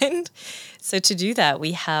 And so to do that,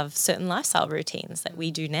 we have certain lifestyle routines that we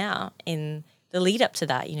do now. In the lead up to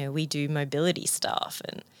that, we do mobility stuff.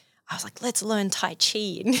 And I was like, let's learn Tai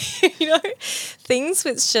Chi and, things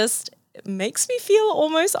which just makes me feel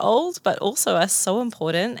almost old, but also are so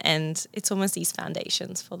important. And it's almost these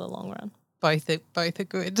foundations for the long run. Both are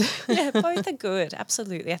good. Yeah, both are good.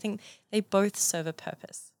 Absolutely. I think they both serve a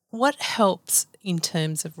purpose. What helps in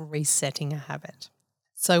terms of resetting a habit?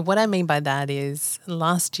 So what I mean by that is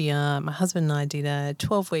last year my husband and I did a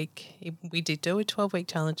 12-week, we did do a 12-week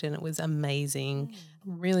challenge, and it was amazing.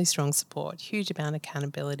 Really strong support, huge amount of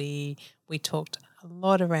accountability. We talked a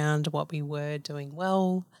lot around what we were doing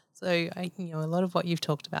well. So, a lot of what you've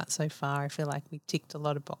talked about so far, I feel like we ticked a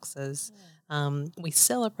lot of boxes. We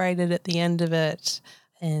celebrated at the end of it,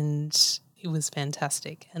 and it was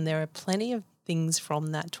fantastic. And there are plenty of things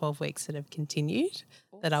from that 12 weeks that have continued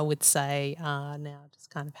that I would say are now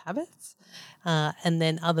just kind of habits. And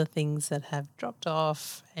then other things that have dropped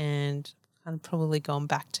off and kind of probably gone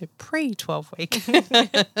back to pre-12-week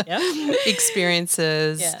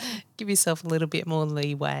experiences. Yeah. Give yourself a little bit more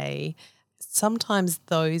leeway. Sometimes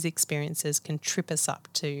those experiences can trip us up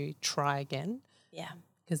to try again. Yeah.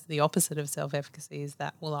 Because the opposite of self-efficacy is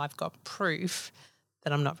that, well, I've got proof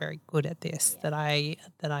that I'm not very good at this, that I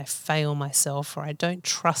fail myself, or I don't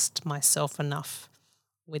trust myself enough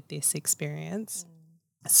with this experience.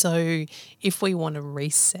 So if we want to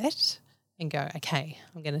reset and go, okay,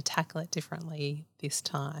 I'm going to tackle it differently this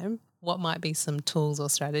time, what might be some tools or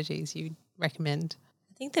strategies you'd recommend?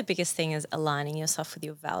 I think the biggest thing is aligning yourself with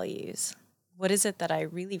your values. What is it that I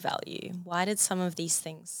really value? Why did some of these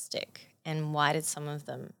things stick? And why did some of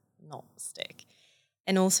them not stick?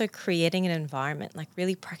 And also creating an environment, like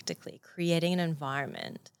really practically creating an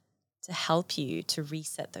environment to help you to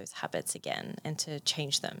reset those habits again and to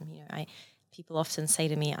change them. People often say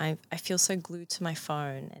to me, I feel so glued to my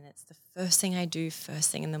phone, and it's the first thing I do first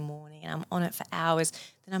thing in the morning, and I'm on it for hours,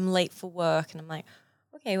 then I'm late for work, and I'm like,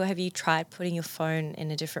 okay, well, have you tried putting your phone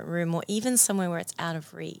in a different room or even somewhere where it's out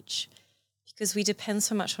of reach? Because we depend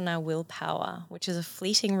so much on our willpower, which is a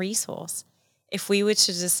fleeting resource. If we were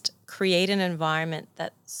to just create an environment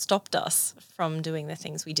that stopped us from doing the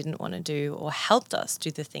things we didn't want to do or helped us do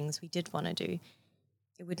the things we did want to do,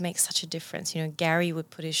 it would make such a difference. You know, Gary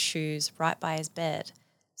would put his shoes right by his bed.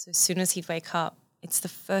 So as soon as he'd wake up, it's the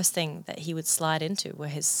first thing that he would slide into were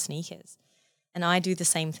his sneakers. And I do the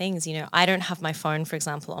same things. You know, I don't have my phone, for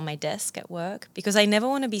example, on my desk at work because I never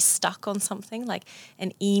want to be stuck on something like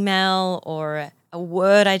an email or a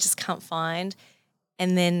word I just can't find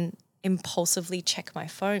and then impulsively check my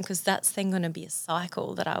phone, because that's then going to be a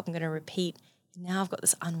cycle that I'm going to repeat. Now I've got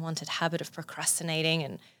this unwanted habit of procrastinating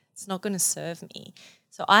and it's not going to serve me.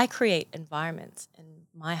 So I create environments in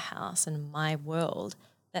my house and my world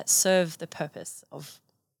that serve the purpose of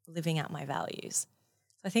living out my values.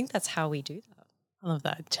 So I think that's how we do that. I love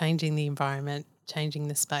that. Changing the environment, changing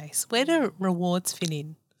the space. Where do rewards fit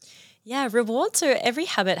in? Yeah, rewards. So every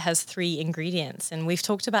habit has 3 ingredients, and we've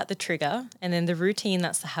talked about the trigger, and then the routine,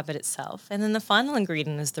 that's the habit itself. And then the final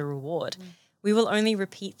ingredient is the reward. We will only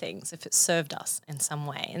repeat things if it served us in some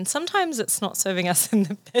way. And sometimes it's not serving us in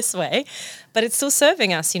the best way, but it's still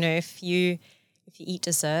serving us. You know, if you eat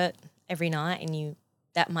dessert every night and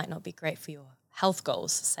that might not be great for your health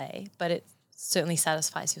goals, say, but it certainly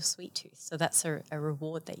satisfies your sweet tooth. So that's a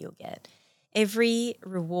reward that you'll get. Every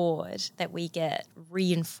reward that we get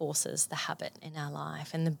reinforces the habit in our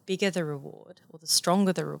life. And the bigger the reward or the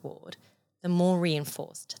stronger the reward, the more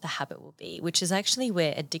reinforced the habit will be, which is actually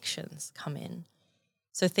where addictions come in.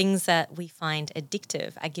 So things that we find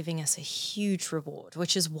addictive are giving us a huge reward,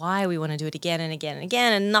 which is why we want to do it again and again and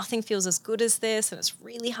again, and nothing feels as good as this, and it's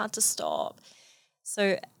really hard to stop.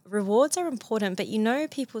 So rewards are important, but you know,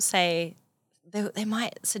 people say they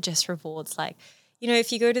might suggest rewards like, you know,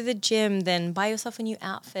 if you go to the gym, then buy yourself a new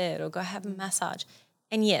outfit or go have a massage.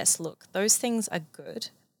 And yes, look, those things are good,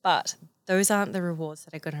 but those aren't the rewards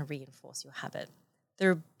that are going to reinforce your habit.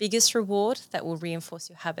 The biggest reward that will reinforce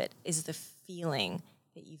your habit is the feeling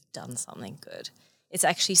that you've done something good. It's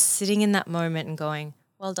actually sitting in that moment and going,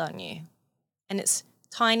 well done, you. And it's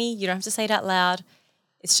tiny. You don't have to say it out loud.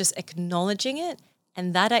 It's just acknowledging it.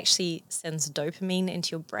 And that actually sends dopamine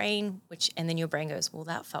into your brain, and then your brain goes, well,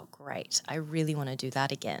 that felt great. I really want to do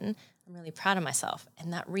that again. I'm really proud of myself.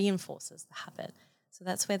 And that reinforces the habit. So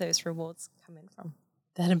that's where those rewards come in from.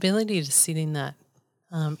 That ability to sit in that,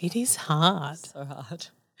 it is hard. So hard.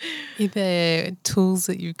 Are there tools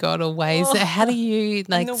that you've got or ways that, how do you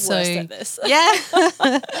like, I'm the worst at this. Yeah.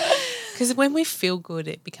 Because when we feel good,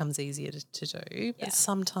 it becomes easier to do. But Yeah.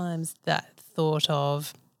 sometimes that thought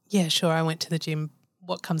of, yeah, sure, I went to the gym.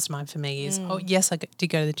 What comes to mind for me is, oh, yes, I did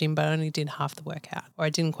go to the gym, but I only did half the workout, or I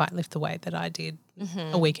didn't quite lift the weight that I did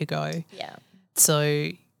a week ago. Yeah. So,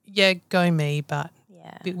 yeah, go me, but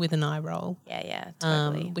Yeah. a bit with an eye roll. Yeah,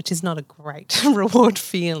 totally. Which is not a great reward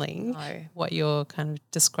feeling, No. what you're kind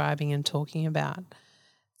of describing and talking about.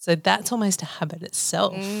 So that's almost a habit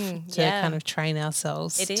itself to yeah. kind of train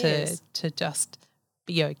ourselves It to is. just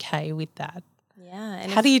be okay with that. Yeah.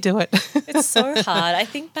 And How do you do it? it's so hard. I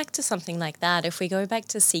think back to something like that, if we go back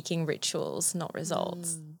to seeking rituals, not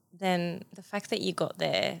results, then the fact that you got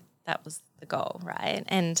there, that was the goal, right?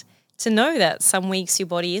 And to know that some weeks your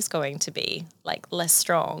body is going to be like less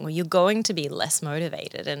strong, or you're going to be less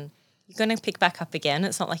motivated, and you're going to pick back up again.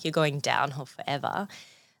 It's not like you're going downhill forever.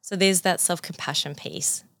 So there's that self-compassion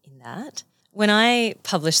piece in that. When I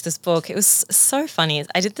published this book, it was so funny.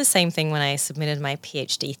 I did the same thing when I submitted my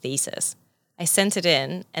PhD thesis. I sent it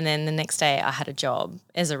in, and then the next day I had a job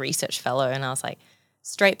as a research fellow, and I was like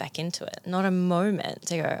straight back into it. Not a moment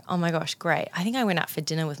to go, oh my gosh, great. I think I went out for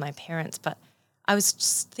dinner with my parents, but I was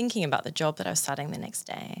just thinking about the job that I was starting the next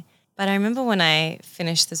day. But I remember when I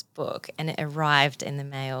finished this book and it arrived in the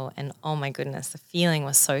mail, and oh my goodness, the feeling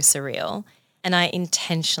was so surreal. And I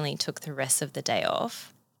intentionally took the rest of the day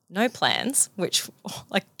off. No plans, which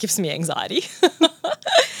gives me anxiety.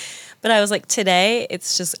 But I was like, today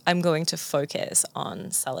it's just, I'm going to focus on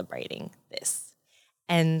celebrating this.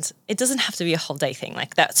 And it doesn't have to be a whole day thing.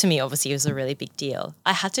 Like that to me obviously was a really big deal.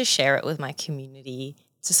 I had to share it with my community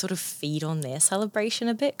to sort of feed on their celebration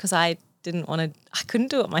a bit, because I couldn't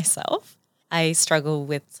do it myself. I struggle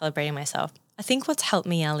with celebrating myself. I think what's helped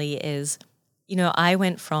me, Ali, is, you know, I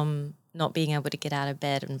went from not being able to get out of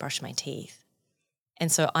bed and brush my teeth.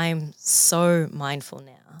 And so I'm so mindful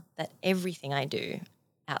now that everything I do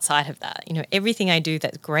outside of that, you know, everything I do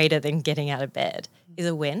that's greater than getting out of bed is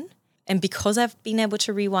a win. And because I've been able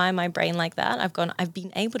to rewire my brain like that, I've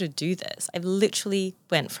been able to do this. I've literally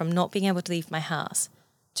went from not being able to leave my house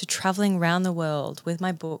to traveling around the world with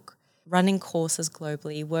my book, running courses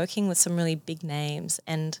globally, working with some really big names.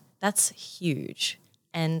 And that's huge.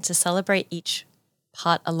 And to celebrate each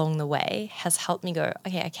part along the way has helped me go,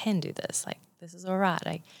 okay, I can do this. Like, this is all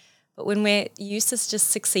right. But when we're used to just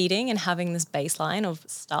succeeding and having this baseline of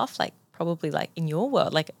stuff, like probably like in your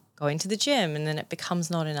world, like going to the gym and then it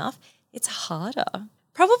becomes not enough, it's harder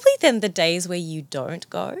probably than the days where you don't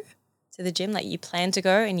go to the gym, like you plan to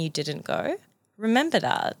go and you didn't go. Remember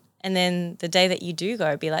that. And then the day that you do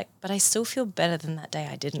go, be like, but I still feel better than that day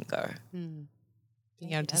I didn't go.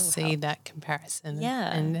 Being able to see that comparison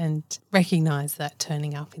Yeah. and recognise that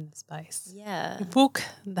turning up in the space. Yeah. The book,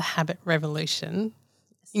 The Habit Revolution,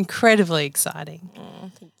 incredibly exciting.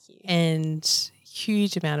 Thank you. And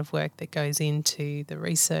huge amount of work that goes into the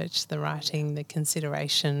research, the writing, the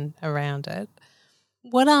consideration around it.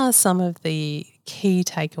 What are some of the key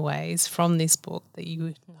takeaways from this book that you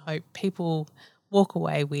would hope people walk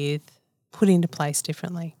away with, put into place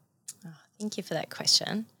differently? Thank you for that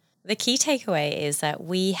question. The key takeaway is that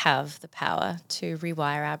we have the power to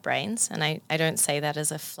rewire our brains. And I don't say that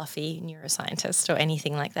as a fluffy neuroscientist or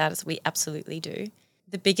anything like that, as we absolutely do.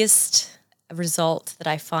 The biggest result that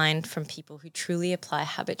I find from people who truly apply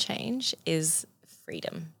habit change is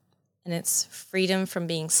freedom. And it's freedom from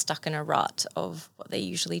being stuck in a rut of what they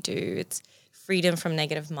usually do. It's freedom from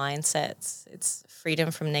negative mindsets. It's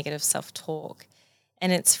freedom from negative self-talk.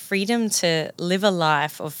 And it's freedom to live a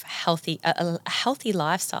life of a healthy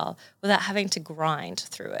lifestyle without having to grind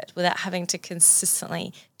through it, without having to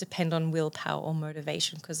consistently depend on willpower or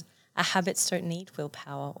motivation, because our habits don't need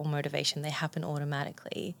willpower or motivation. They happen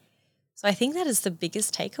automatically. So I think that is the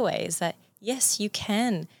biggest takeaway, is that, yes, you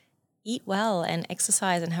can eat well and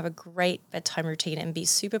exercise and have a great bedtime routine and be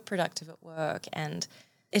super productive at work and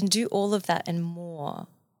do all of that and more,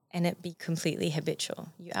 and it be completely habitual.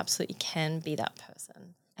 You absolutely can be that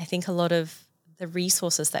person. I think a lot of the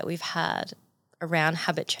resources that we've had around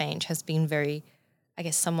habit change has been very, I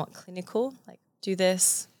guess, somewhat clinical, like do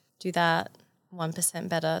this, do that, 1%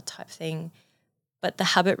 better type thing. But the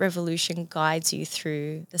habit revolution guides you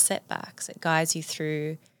through the setbacks. It guides you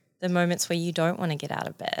through the moments where you don't want to get out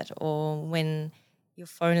of bed, or when your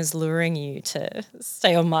phone is luring you to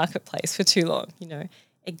stay on Marketplace for too long, you know.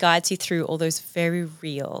 It guides you through all those very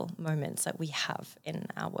real moments that we have in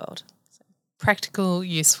our world. So. Practical,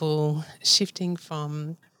 useful, shifting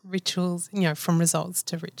from rituals, from results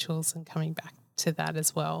to rituals and coming back to that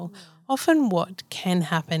as well. Yeah. Often what can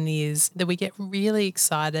happen is that we get really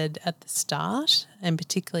excited at the start, and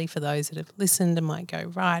particularly for those that have listened and might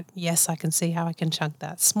go, right, yes, I can see how I can chunk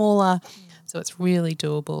that smaller. So it's really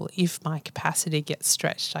doable. If my capacity gets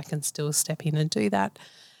stretched, I can still step in and do that.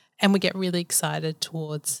 And we get really excited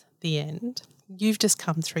towards the end. You've just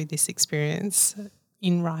come through this experience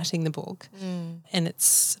in writing the book, and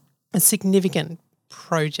it's a significant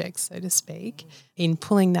project, so to speak, in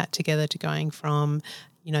pulling that together to going from,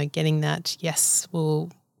 getting that, yes,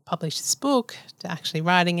 we'll publish this book, to actually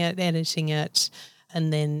writing it, editing it,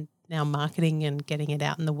 and then now marketing and getting it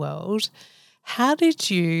out in the world. How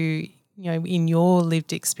did you, in your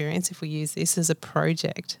lived experience, if we use this as a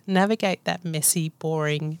project, navigate that messy,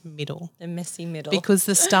 boring middle? The messy middle. Because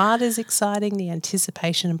the start is exciting, the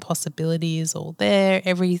anticipation and possibility is all there.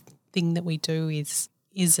 Everything that we do is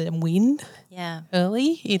a win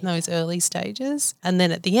early in those early stages. And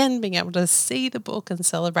then at the end, being able to see the book and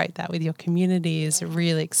celebrate that with your community is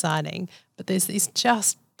really exciting. But there's this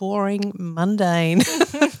just boring, mundane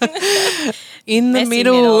in the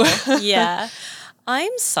middle. Yeah.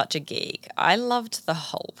 I'm such a geek. I loved the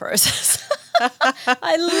whole process.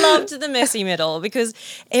 I loved the messy middle, because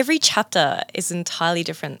every chapter is an entirely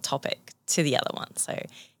different topic to the other one. So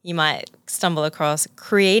you might stumble across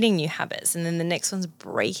creating new habits, and then the next one's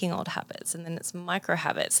breaking old habits, and then it's micro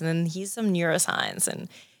habits, and then here's some neuroscience. And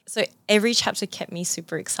so every chapter kept me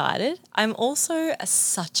super excited. I'm also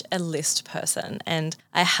such a list person, and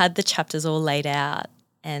I had the chapters all laid out.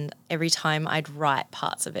 And every time I'd write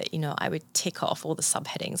parts of it, I would tick off all the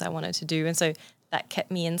subheadings I wanted to do. And so that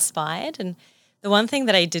kept me inspired. And the one thing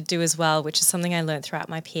that I did do as well, which is something I learned throughout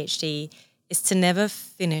my PhD, is to never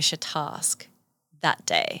finish a task that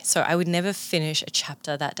day. So I would never finish a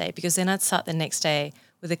chapter that day, because then I'd start the next day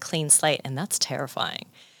with a clean slate, and that's terrifying.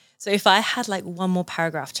 So if I had like one more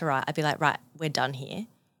paragraph to write, I'd be like, right, we're done here.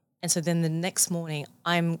 And so then the next morning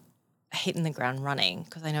I'm hitting the ground running,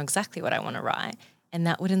 because I know exactly what I want to write. And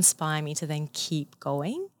that would inspire me to then keep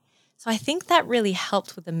going. So I think that really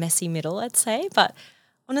helped with the messy middle, I'd say. But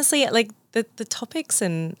honestly, like the topics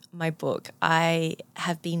in my book, I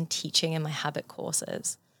have been teaching in my habit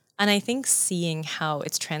courses. And I think seeing how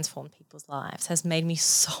it's transformed people's lives has made me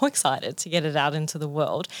so excited to get it out into the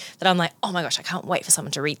world that I'm like, oh my gosh, I can't wait for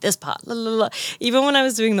someone to read this part. La, la, la. Even when I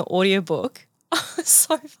was doing the audiobook, it's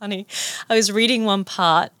so funny. I was reading one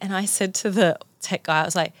part and I said to the tech guy, I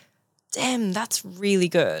was like, damn, that's really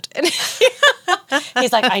good. And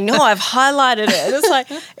He's like, I know, I've highlighted it. And it's like,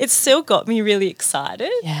 it's still got me really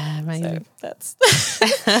excited. Yeah, amazing. So that's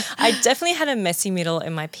I definitely had a messy middle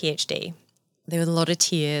in my PhD. There were a lot of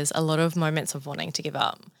tears, a lot of moments of wanting to give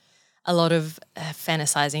up, a lot of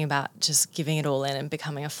fantasizing about just giving it all in and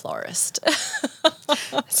becoming a florist.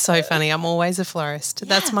 It's so funny. I'm always a florist. Yeah.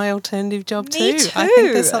 That's my alternative job Me too. too. I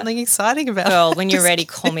think there's something exciting about it. Girl, when you're ready,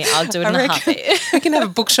 call me. I'll do it in a heartbeat. We can have a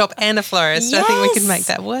bookshop and a florist. Yes. I think we can make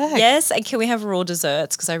that work. Yes, and can we have raw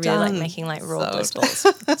desserts? Because I really like making like raw bliss balls.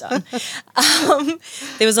 Done.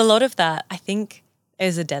 There was a lot of that. I think it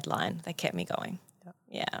was a deadline that kept me going.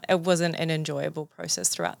 Yeah, it wasn't an enjoyable process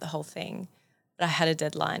throughout the whole thing. But I had a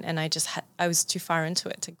deadline and I was too far into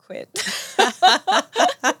it to quit. That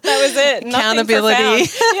was it. Accountability.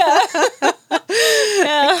 Yeah.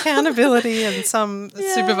 Accountability and some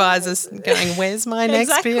supervisors going, where's my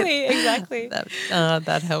next bit? Exactly.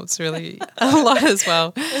 That helps really a lot as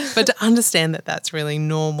well. But to understand that that's really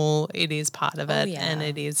normal, it is part of it, and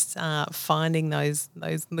it is finding those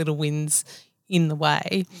little wins in the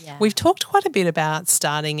way. Yeah. We've talked quite a bit about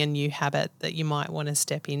starting a new habit that you might want to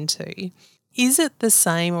step into. Is it the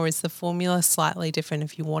same or is the formula slightly different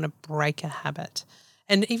if you want to break a habit?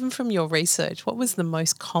 And even from your research, what was the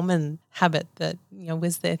most common habit that,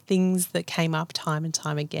 was there things that came up time and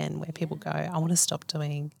time again where people go, I want to stop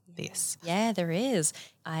doing this? Yeah, there is.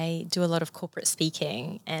 I do a lot of corporate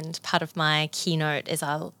speaking, and part of my keynote is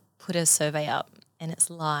I'll put a survey up and it's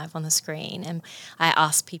live on the screen, and I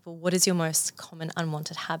ask people, what is your most common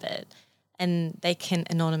unwanted habit? And they can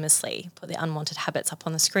anonymously put their unwanted habits up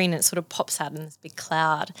on the screen, and it sort of pops out in this big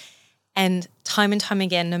cloud. And time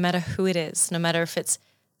again, no matter who it is, no matter if it's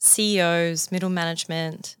CEOs, middle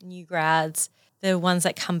management, new grads, the ones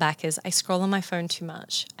that come back is I scroll on my phone too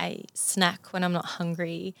much. I snack when I'm not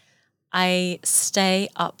hungry. I stay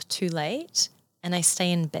up too late, and I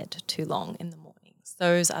stay in bed too long in the mornings.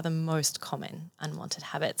 Those are the most common unwanted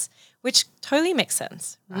habits, which totally makes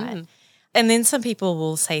sense, right? And then some people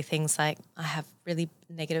will say things like, I have really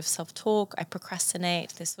negative self-talk, I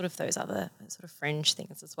procrastinate. There's sort of those other sort of fringe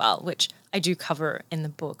things as well, which I do cover in the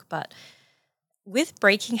book. But with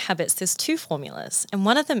breaking habits, there's two formulas. And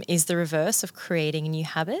one of them is the reverse of creating a new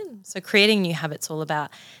habit. So creating a new habit's all about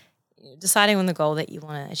deciding on the goal that you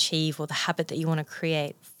want to achieve or the habit that you want to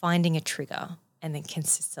create, finding a trigger, and then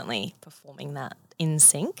consistently performing that in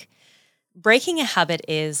sync. Breaking a habit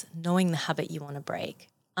is knowing the habit you want to break,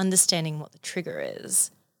 understanding what the trigger is,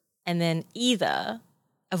 and then either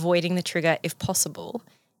avoiding the trigger if possible.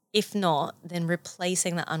 If not, then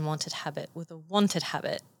replacing that unwanted habit with a wanted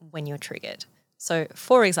habit when you're triggered. So,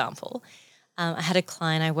 for example, I had a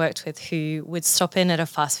client I worked with who would stop in at a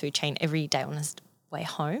fast food chain every day on his way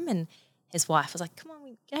home, and his wife was like, come on,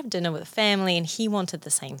 we can have dinner with the family, and he wanted the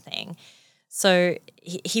same thing. So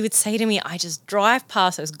he would say to me, I just drive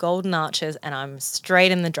past those golden arches and I'm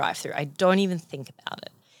straight in the drive-thru. I don't even think about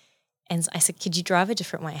it. And I said, could you drive a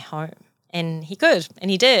different way home? And he could,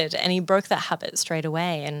 and he did. And he broke that habit straight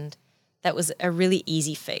away. And that was a really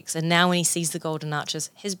easy fix. And now when he sees the golden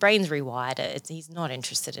arches, his brain's rewired. He's not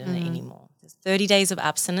interested in it anymore. 30 days of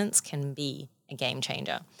abstinence can be a game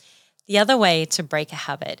changer. The other way to break a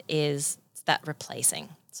habit is that replacing.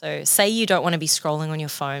 So say you don't want to be scrolling on your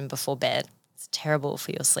phone before bed. It's terrible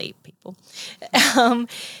for your sleep, people.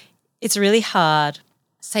 It's really hard.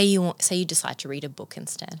 Say you decide to read a book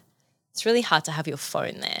instead. It's really hard to have your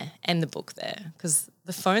phone there and the book there because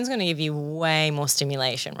the phone's going to give you way more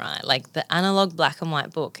stimulation, right? Like the analog black and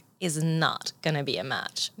white book is not going to be a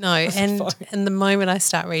match. No, and the moment I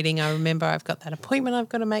start reading, I remember I've got that appointment I've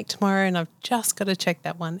got to make tomorrow and I've just got to check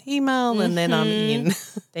that one email and then I'm in.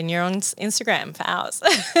 Then you're on Instagram for hours.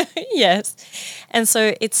 Yes. And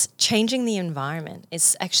so it's changing the environment.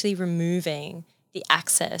 It's actually removing the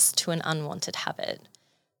access to an unwanted habit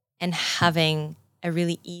and having a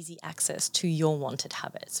really easy access to your wanted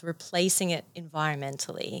habits. Replacing it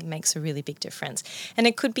environmentally makes a really big difference. And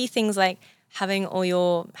it could be things like having all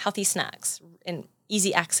your healthy snacks and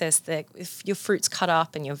easy access that if your fruit's cut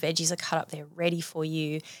up and your veggies are cut up, they're ready for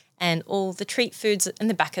you, and all the treat foods in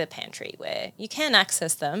the back of the pantry where you can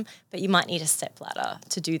access them, but you might need a stepladder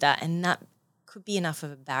to do that. And that could be enough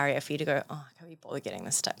of a barrier for you to go, oh, I can't be bothered getting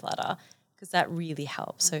the stepladder, because that really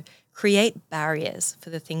helps. So create barriers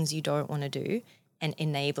for the things you don't want to do and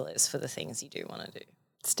enablers for the things you do want to do.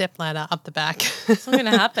 Step ladder up the back. It's not going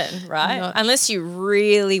to happen, right? Unless you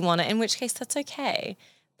really want it, in which case that's okay.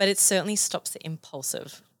 But it certainly stops the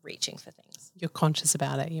impulsive reaching for things. You're conscious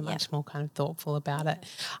about it. You're much more kind of thoughtful about it.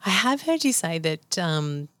 I have heard you say that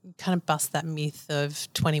kind of bust that myth of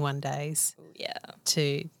 21 days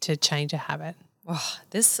to change a habit. Oh,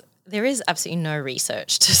 there is absolutely no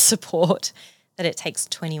research to support that it takes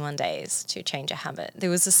 21 days to change a habit. There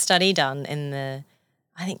was a study done in the,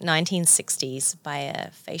 I think, 1960s by a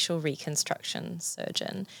facial reconstruction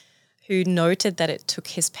surgeon who noted that it took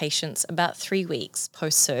his patients about 3 weeks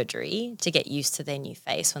post-surgery to get used to their new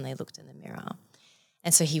face when they looked in the mirror.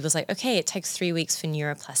 And so he was like, okay, it takes 3 weeks for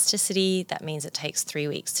neuroplasticity. That means it takes 3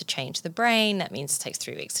 weeks to change the brain. That means it takes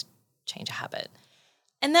 3 weeks to change a habit.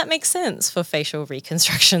 And that makes sense for facial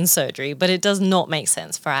reconstruction surgery, but it does not make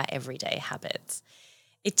sense for our everyday habits.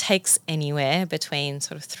 It takes anywhere between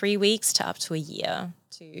sort of 3 weeks to up to a year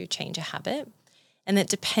to change a habit. And it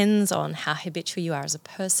depends on how habitual you are as a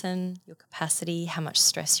person, your capacity, how much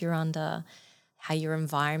stress you're under, how your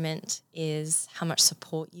environment is, how much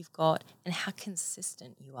support you've got, and how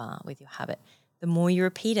consistent you are with your habit. The more you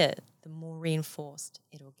repeat it, the more reinforced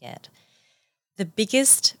it'll get. The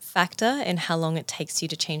biggest factor in how long it takes you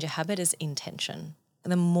to change a habit is intention.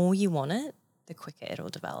 The more you want it, the quicker it'll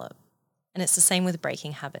develop. And it's the same with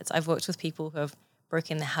breaking habits. I've worked with people who have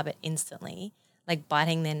broken the habit instantly, like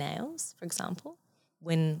biting their nails, for example,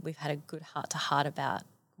 when we've had a good heart-to-heart about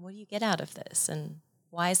what do you get out of this and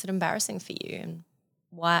why is it embarrassing for you and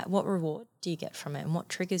what reward do you get from it and what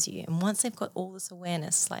triggers you. And once they've got all this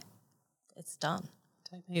awareness, like it's done.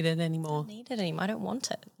 Don't need it anymore. Don't need it anymore. I don't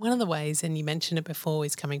want it. One of the ways, and you mentioned it before,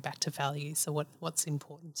 is coming back to values. So what's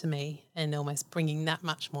important to me and almost bringing that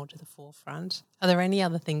much more to the forefront. Are there any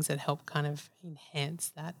other things that help kind of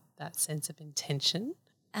enhance that sense of intention?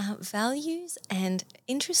 Values and,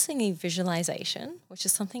 interestingly, visualization, which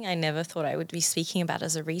is something I never thought I would be speaking about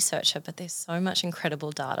as a researcher, but there's so much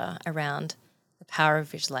incredible data around the power of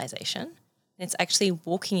visualization. And it's actually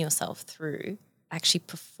walking yourself through actually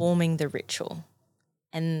performing the ritual.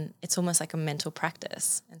 And it's almost like a mental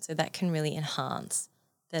practice. And so that can really enhance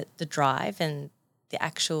the drive and the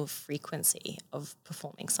actual frequency of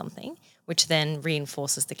performing something, which then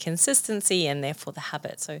reinforces the consistency and therefore the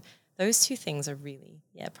habit. So those two things are really,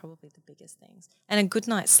 probably the biggest things. And a good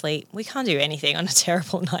night's sleep. We can't do anything on a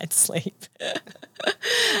terrible night's sleep.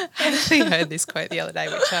 I actually heard this quote the other day,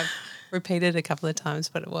 which I've repeated a couple of times,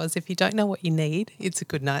 but it was, if you don't know what you need, it's a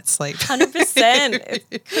good night's sleep. 100%.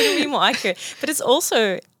 It couldn't be more accurate. But it's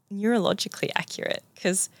also neurologically accurate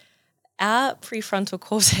because our prefrontal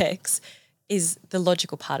cortex is the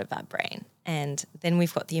logical part of our brain. And then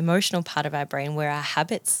we've got the emotional part of our brain where our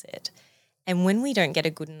habits sit. And when we don't get a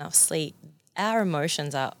good enough sleep, our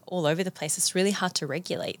emotions are all over the place. It's really hard to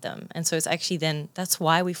regulate them. And so it's actually then that's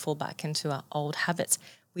why we fall back into our old habits.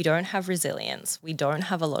 We don't have resilience. We don't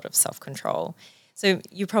have a lot of self-control. So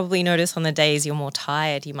you probably notice on the days you're more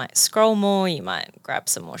tired, you might scroll more, you might grab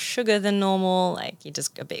some more sugar than normal, like you're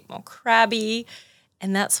just a bit more crabby.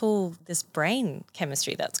 And that's all this brain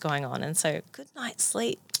chemistry that's going on. And so good night's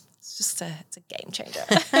sleep, it's a game changer.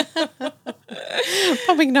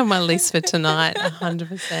 Popping it on my list for tonight,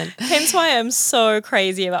 100%. Hence why I'm so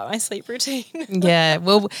crazy about my sleep routine. Yeah,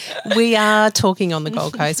 well, we are talking on the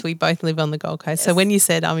Gold Coast. We both live on the Gold Coast. Yes. So when you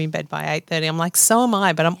said I'm in bed by 8:30, I'm like, so am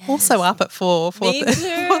I, but I'm also up at 4:30. Me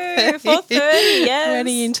too, 4:30, yes.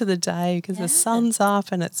 Ready into the day because the sun's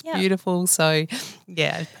up and it's beautiful. So,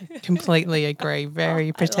 yeah, completely agree.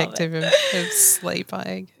 Very protective of sleep.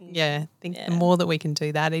 I think the more that we can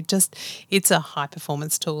do that, it's a high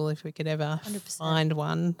performance tool if we could ever 100%. Find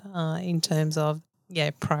one in terms of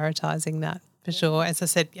prioritizing that for sure. As I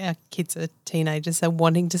said, kids are teenagers, so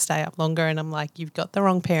wanting to stay up longer, and I'm like, you've got the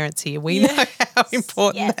wrong parents here. We know how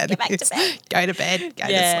important that is. Go to bed, go to sleep.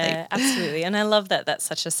 Yeah, absolutely. And I love that that's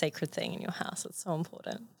such a sacred thing in your house. It's so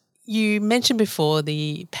important. You mentioned before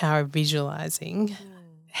the power of visualizing.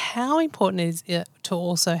 How important is it to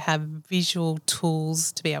also have visual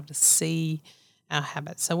tools to be able to see our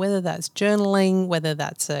habits? So whether that's journaling, whether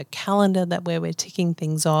that's a calendar where we're ticking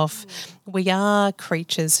things off, we are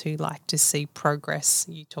creatures who like to see progress.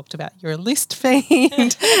 You talked about you're a list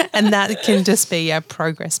fiend, and that can just be a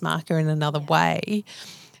progress marker in another way.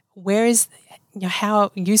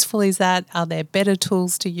 How useful is that? Are there better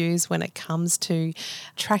tools to use when it comes to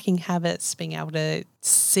tracking habits, being able to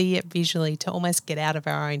see it visually, to almost get out of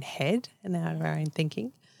our own head and out of our own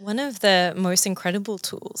thinking? One of the most incredible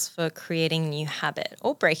tools for creating a new habit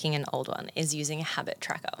or breaking an old one is using a habit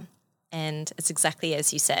tracker. And it's exactly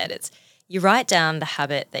as you said. You write down the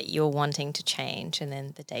habit that you're wanting to change and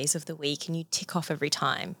then the days of the week, and you tick off every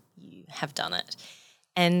time you have done it.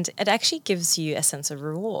 And it actually gives you a sense of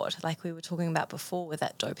reward, like we were talking about before with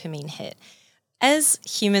that dopamine hit. As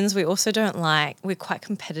humans, we're quite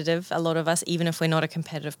competitive, a lot of us, even if we're not a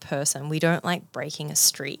competitive person. We don't like breaking a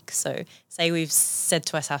streak. So say we've said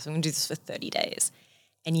to ourselves, I'm going to do this for 30 days,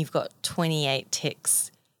 and you've got 28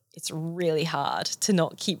 ticks. it's really hard to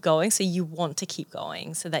not keep going. So you want to keep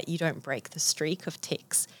going so that you don't break the streak of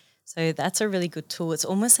tics. So that's a really good tool. It's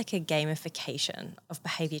almost like a gamification of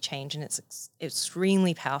behavior change, and it's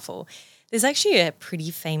extremely powerful. There's actually a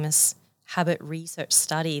pretty famous habit research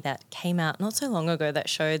study that came out not so long ago that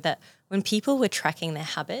showed that when people were tracking their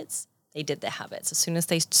habits, they did their habits. As soon as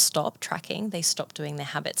they stopped tracking, they stopped doing their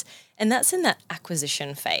habits. And that's in that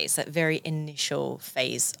acquisition phase, that very initial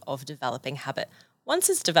phase of developing habit. Once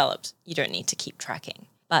it's developed, you don't need to keep tracking.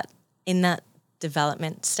 But in that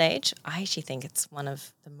development stage, I actually think it's one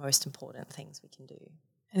of the most important things we can do.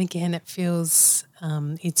 And again, it feels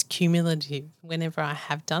it's cumulative. Whenever I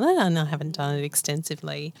have done it, and I haven't done it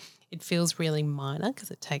extensively, it feels really minor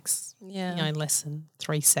because it takes less than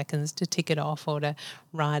 3 seconds to tick it off or to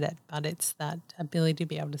write it. But it's that ability to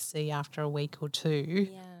be able to see after a week or two,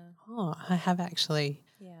 I have actually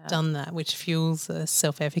done that, which fuels the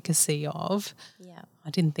self-efficacy of, I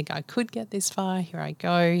didn't think I could get this far. Here I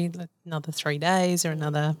go, another 3 days or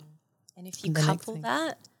another. And if you couple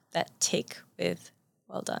that tick with,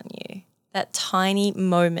 well done you, that tiny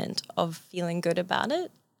moment of feeling good about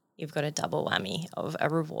it, you've got a double whammy of a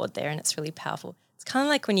reward there, and it's really powerful. It's kind of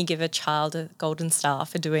like when you give a child a golden star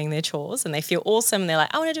for doing their chores and they feel awesome and they're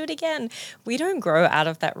like, I want to do it again. We don't grow out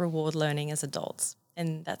of that reward learning as adults,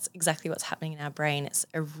 and that's exactly what's happening in our brain. It's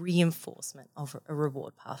a reinforcement of a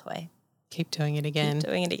reward pathway. Keep doing it again. Keep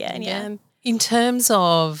doing it again, yeah. In terms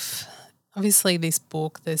of, obviously, this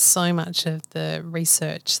book, there's so much of the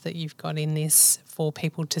research that you've got in this for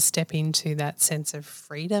people to step into that sense of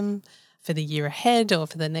freedom for the year ahead or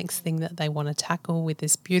for the next thing that they want to tackle, with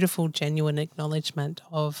this beautiful, genuine acknowledgement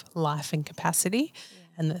of life and capacity,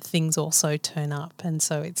 and that things also turn up. And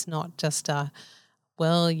so it's not just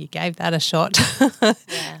you gave that a shot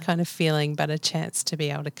kind of feeling, but a chance to be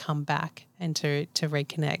able to come back and to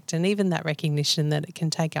reconnect. And even that recognition that it can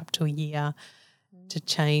take up to a year to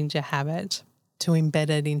change a habit, to embed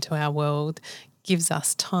it into our world, gives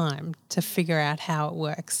us time to figure out how it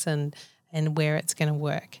works and where it's going to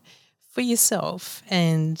work. For yourself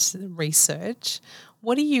and research,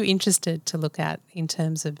 what are you interested to look at in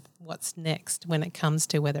terms of what's next when it comes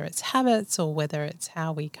to whether it's habits or whether it's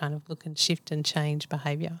how we kind of look and shift and change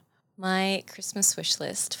behaviour? My Christmas wish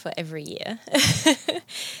list for every year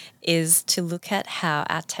is to look at how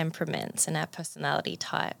our temperaments and our personality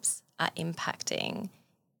types are impacting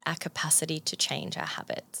our capacity to change our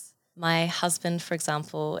habits. My husband, for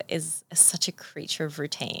example, is such a creature of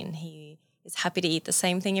routine. He is happy to eat the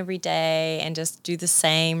same thing every day and just do the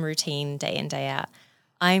same routine day in, day out.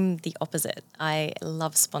 I'm the opposite. I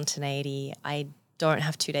love spontaneity. I don't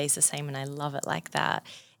have 2 days the same, and I love it like that.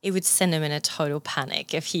 It would send him in a total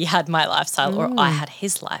panic if he had my lifestyle or I had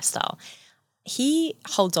his lifestyle. He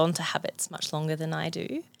holds on to habits much longer than I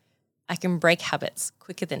do. I can break habits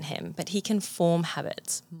quicker than him, but he can form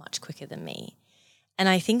habits much quicker than me. And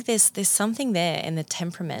I think there's something there in the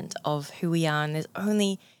temperament of who we are, and there's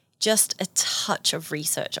only just a touch of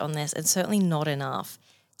research on this, and certainly not enough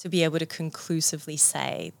to be able to conclusively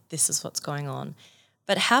say this is what's going on.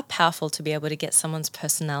 But how powerful to be able to get someone's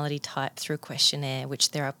personality type through a questionnaire,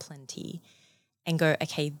 which there are plenty, and go,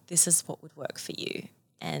 okay, this is what would work for you.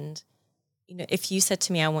 And, if you said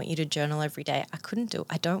to me, I want you to journal every day, I couldn't do it.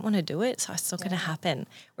 I don't want to do it, so it's not going to happen.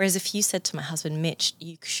 Whereas if you said to my husband, Mitch,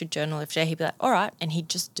 you should journal every day, he'd be like, all right, and he'd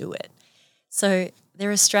just do it. So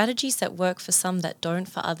there are strategies that work for some that don't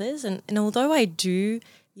for others. And although I do,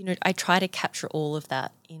 I try to capture all of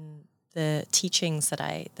that in the teachings that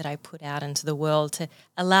I put out into the world to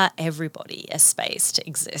allow everybody a space to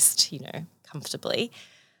exist, comfortably.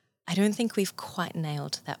 I don't think we've quite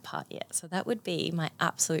nailed that part yet. So that would be my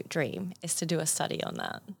absolute dream, is to do a study on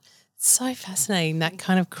that. So fascinating, that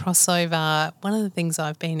kind of crossover. One of the things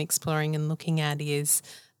I've been exploring and looking at is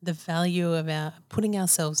the value of putting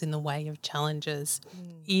ourselves in the way of challenges,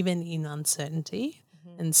 even in uncertainty.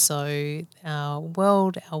 And so our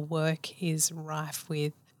world, our work is rife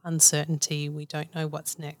with uncertainty. We don't know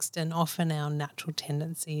what's next. And often our natural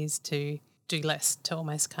tendency is to do less, to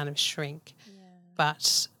almost kind of shrink.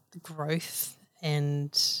 But the growth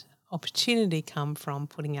and opportunity come from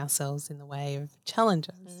putting ourselves in the way of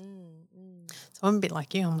challenges. So I'm a bit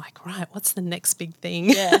like you. I'm like, right, what's the next big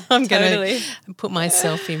thing I'm going to put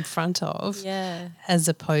myself in front of, as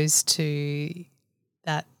opposed to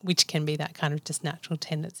that, which can be that kind of just natural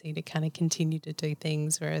tendency to kind of continue to do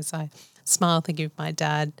things. Whereas I smile thinking of my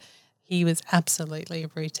dad. He was absolutely a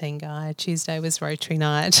routine guy. Tuesday was Rotary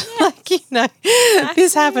night.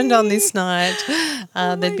 This happened on this night.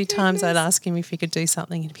 There'd be times I'd ask him if he could do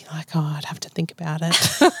something and he'd be like, I'd have to think about it.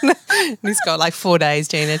 He's got like 4 days,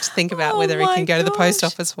 Gina, to think about whether he can go to the post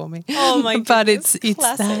office for me. Oh my But goodness, it's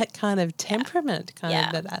classic. that kind of temperament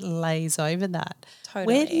that lays over that. Totally.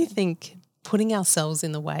 Where do you think putting ourselves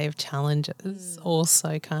in the way of challenges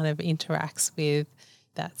also kind of interacts with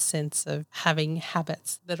that sense of having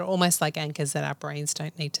habits that are almost like anchors that our brains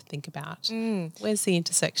don't need to think about? Where's the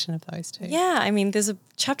intersection of those two? Yeah, I mean, there's a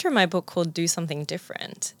chapter in my book called Do Something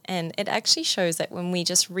Different, and it actually shows that when we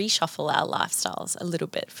just reshuffle our lifestyles a little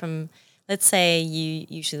bit from, let's say you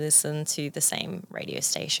usually listen to the same radio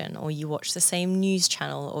station, or you watch the same news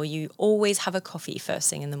channel, or you always have a coffee first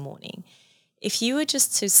thing in the morning. If you were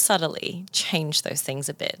just to subtly change those things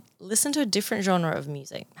a bit, listen to a different genre of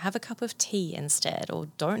music, have a cup of tea instead, or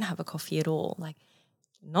don't have a coffee at all, like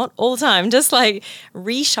not all the time, just like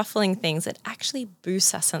reshuffling things, it actually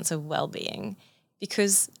boosts our sense of well-being,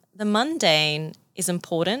 because the mundane is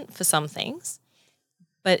important for some things,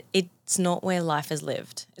 but it's not where life is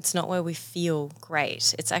lived. It's not where we feel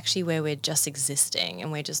great. It's actually where we're just existing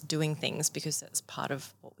and we're just doing things because that's part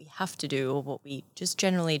of what we have to do or what we just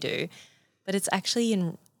generally do. But it's actually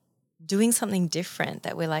in doing something different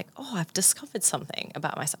that we're like, oh, I've discovered something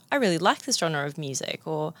about myself. I really like this genre of music,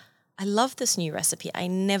 or I love this new recipe. I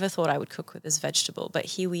never thought I would cook with this vegetable, but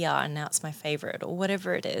here we are and now it's my favorite, or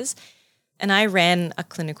whatever it is. And I ran a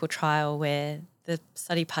clinical trial where the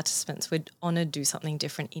study participants would on a Do Something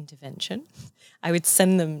Different intervention. I would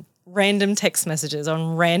send them random text messages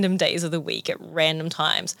on random days of the week at random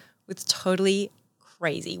times with totally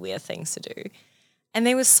crazy weird things to do. And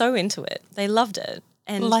they were so into it. They loved it.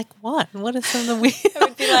 And like what? What are some of the weird? it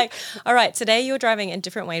would be like, all right, today you're driving a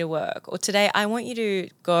different way to work, or today I want you to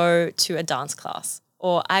go to a dance class,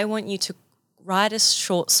 or I want you to write a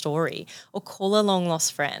short story or call a long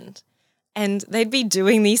lost friend. And they'd be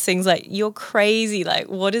doing these things like, you're crazy. Like,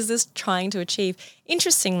 what is this trying to achieve?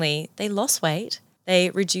 Interestingly, they lost weight. They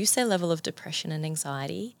reduced their level of depression and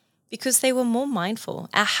anxiety because they were more mindful.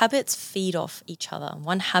 Our habits feed off each other.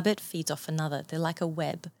 One habit feeds off another. They're like a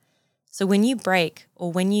web. So when you break or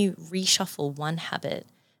when you reshuffle one habit,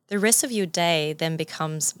 the rest of your day then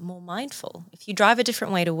becomes more mindful. If you drive a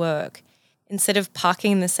different way to work, instead of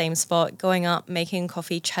parking in the same spot, going up, making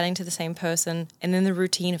coffee, chatting to the same person, and then the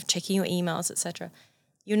routine of checking your emails, etc.,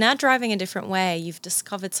 you're now driving a different way. You've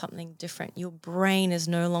discovered something different. Your brain is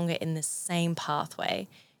no longer in the same pathway.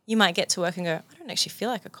 You might get to work and go, I don't actually feel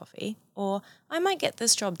like a coffee, or I might get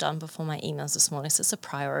this job done before my emails this morning, so it's a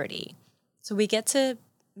priority. So we get to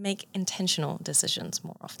make intentional decisions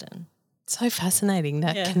more often. So fascinating,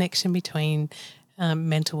 that connection between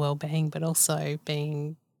mental well-being, but also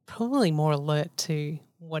being probably more alert to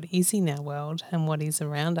what is in our world and what is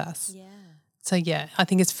around us. Yeah. So, I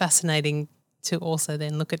think it's fascinating to also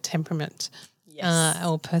then look at temperament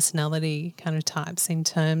or personality kind of types in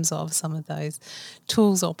terms of some of those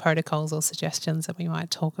tools or protocols or suggestions that we might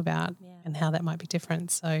talk about and how that might be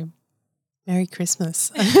different. So, Merry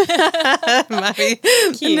Christmas. Maybe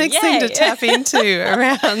the next thing to tap into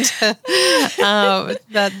around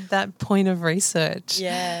that point of research.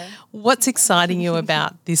 Yeah. What's exciting you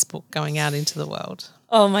about this book going out into the world?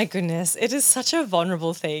 Oh my goodness. It is such a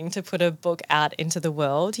vulnerable thing to put a book out into the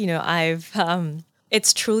world. You know,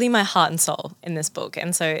 it's truly my heart and soul in this book.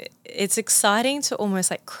 And so it's exciting to almost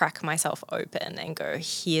like crack myself open and go,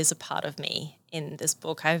 here's a part of me in this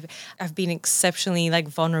book. I've been exceptionally like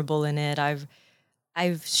vulnerable in it.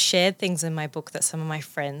 I've shared things in my book that some of my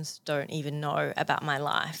friends don't even know about my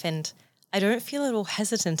life. And I don't feel at all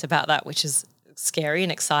hesitant about that, which is scary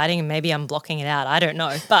and exciting. And maybe I'm blocking it out. I don't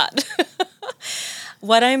know. But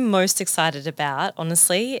what I'm most excited about,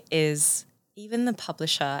 honestly, is even the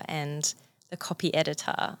publisher and the copy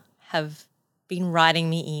editor have been writing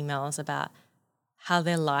me emails about how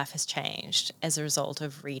their life has changed as a result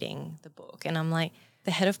of reading the book. And I'm like,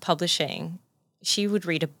 the head of publishing, she would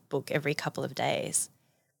read a book every couple of days.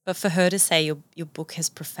 But for her to say your book has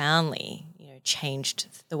profoundly, changed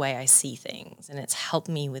the way I see things, and it's helped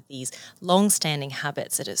me with these long-standing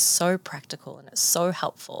habits, that is so practical and it's so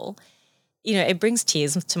helpful, it brings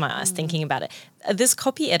tears to my eyes thinking about it. This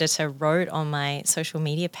copy editor wrote on my social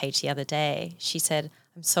media page the other day, she said,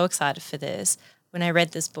 I'm so excited for this. When I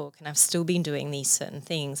read this book and I've still been doing these certain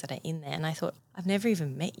things that are in there, and I thought, I've never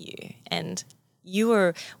even met you. And you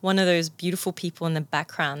were one of those beautiful people in the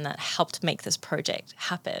background that helped make this project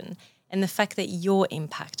happen. And the fact that you're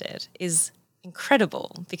impacted is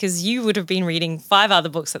incredible, because you would have been reading 5 other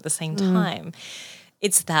books at the same time.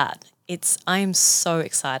 I'm so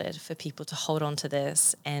excited for people to hold on to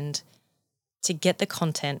this and to get the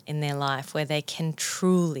content in their life where they can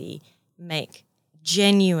truly make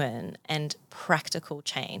genuine and practical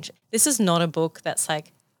change. This is not a book that's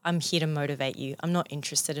like, I'm here to motivate you. I'm not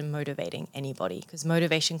interested in motivating anybody because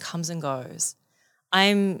motivation comes and goes.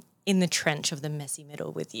 I'm in the trench of the messy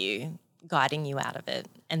middle with you, guiding you out of it.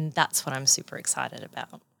 And that's what I'm super excited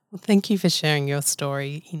about. Well, thank you for sharing your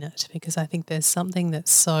story in it, because I think there's something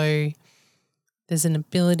there's an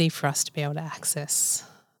ability for us to be able to access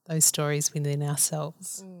those stories within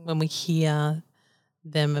ourselves when we hear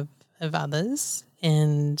them of others.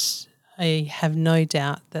 And I have no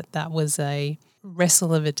doubt that was a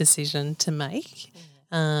wrestle of a decision to make.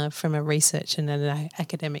 From a research and an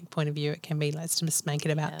academic point of view, it can be, let's just make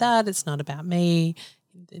it about that. It's not about me.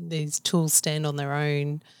 These tools stand on their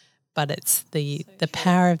own, but it's the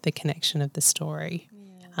power of the connection of the story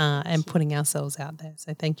and putting ourselves out there.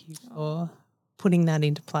 So thank you for putting that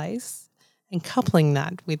into place and coupling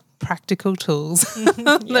that with practical tools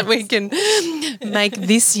that we can make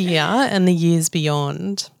this year and the years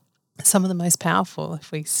beyond some of the most powerful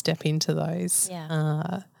if we step into those.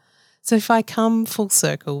 So if I come full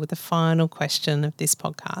circle with the final question of this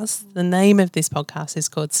podcast, the name of this podcast is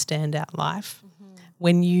called Standout Life.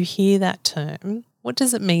 When you hear that term, what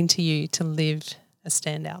does it mean to you to live a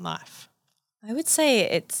standout life? I would say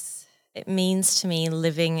it means to me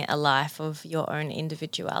living a life of your own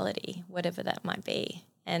individuality, whatever that might be.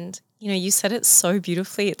 And, you said it so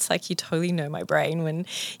beautifully. It's like you totally know my brain when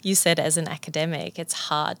you said as an academic, it's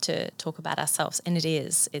hard to talk about ourselves. And it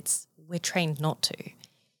is. We're trained not to.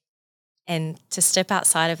 And to step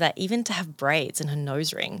outside of that, even to have braids and a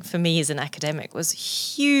nose ring for me as an academic was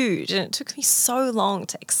huge. And it took me so long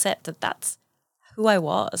to accept that that's who I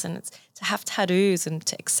was. And it's to have tattoos and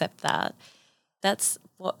to accept that. That's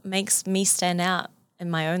what makes me stand out in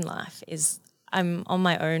my own life is I'm on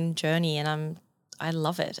my own journey and I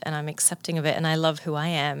love it and I'm accepting of it and I love who I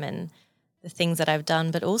am and the things that I've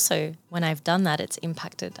done. But also when I've done that, it's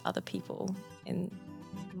impacted other people in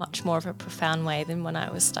much more of a profound way than when I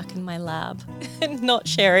was stuck in my lab and not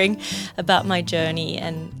sharing about my journey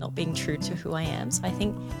and not being true to who I am. So I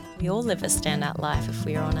think we all live a standout life if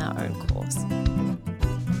we are on our own course.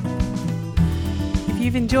 If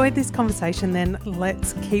you've enjoyed this conversation, then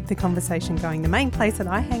let's keep the conversation going. The main place that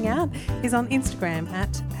I hang out is on Instagram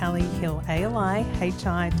at Ali Hill,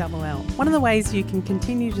 ALIHILL. One of the ways you can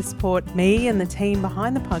continue to support me and the team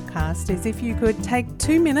behind the podcast is if you could take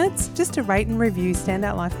 2 minutes just to rate and review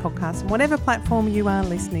Standout Life Podcast on whatever platform you are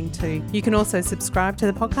listening to. You can also subscribe to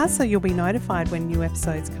the podcast so you'll be notified when new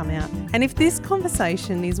episodes come out. And if this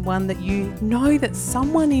conversation is one that you know that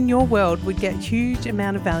someone in your world would get a huge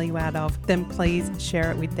amount of value out of, then please share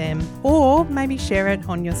it with them or maybe share it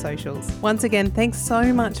on your socials. Once again, thanks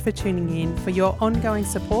so much for tuning in, for your ongoing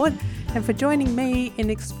support and for joining me in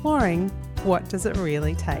exploring what does it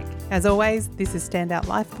really take. As always, this is Standout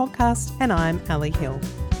Life Podcast and I'm Ali Hill.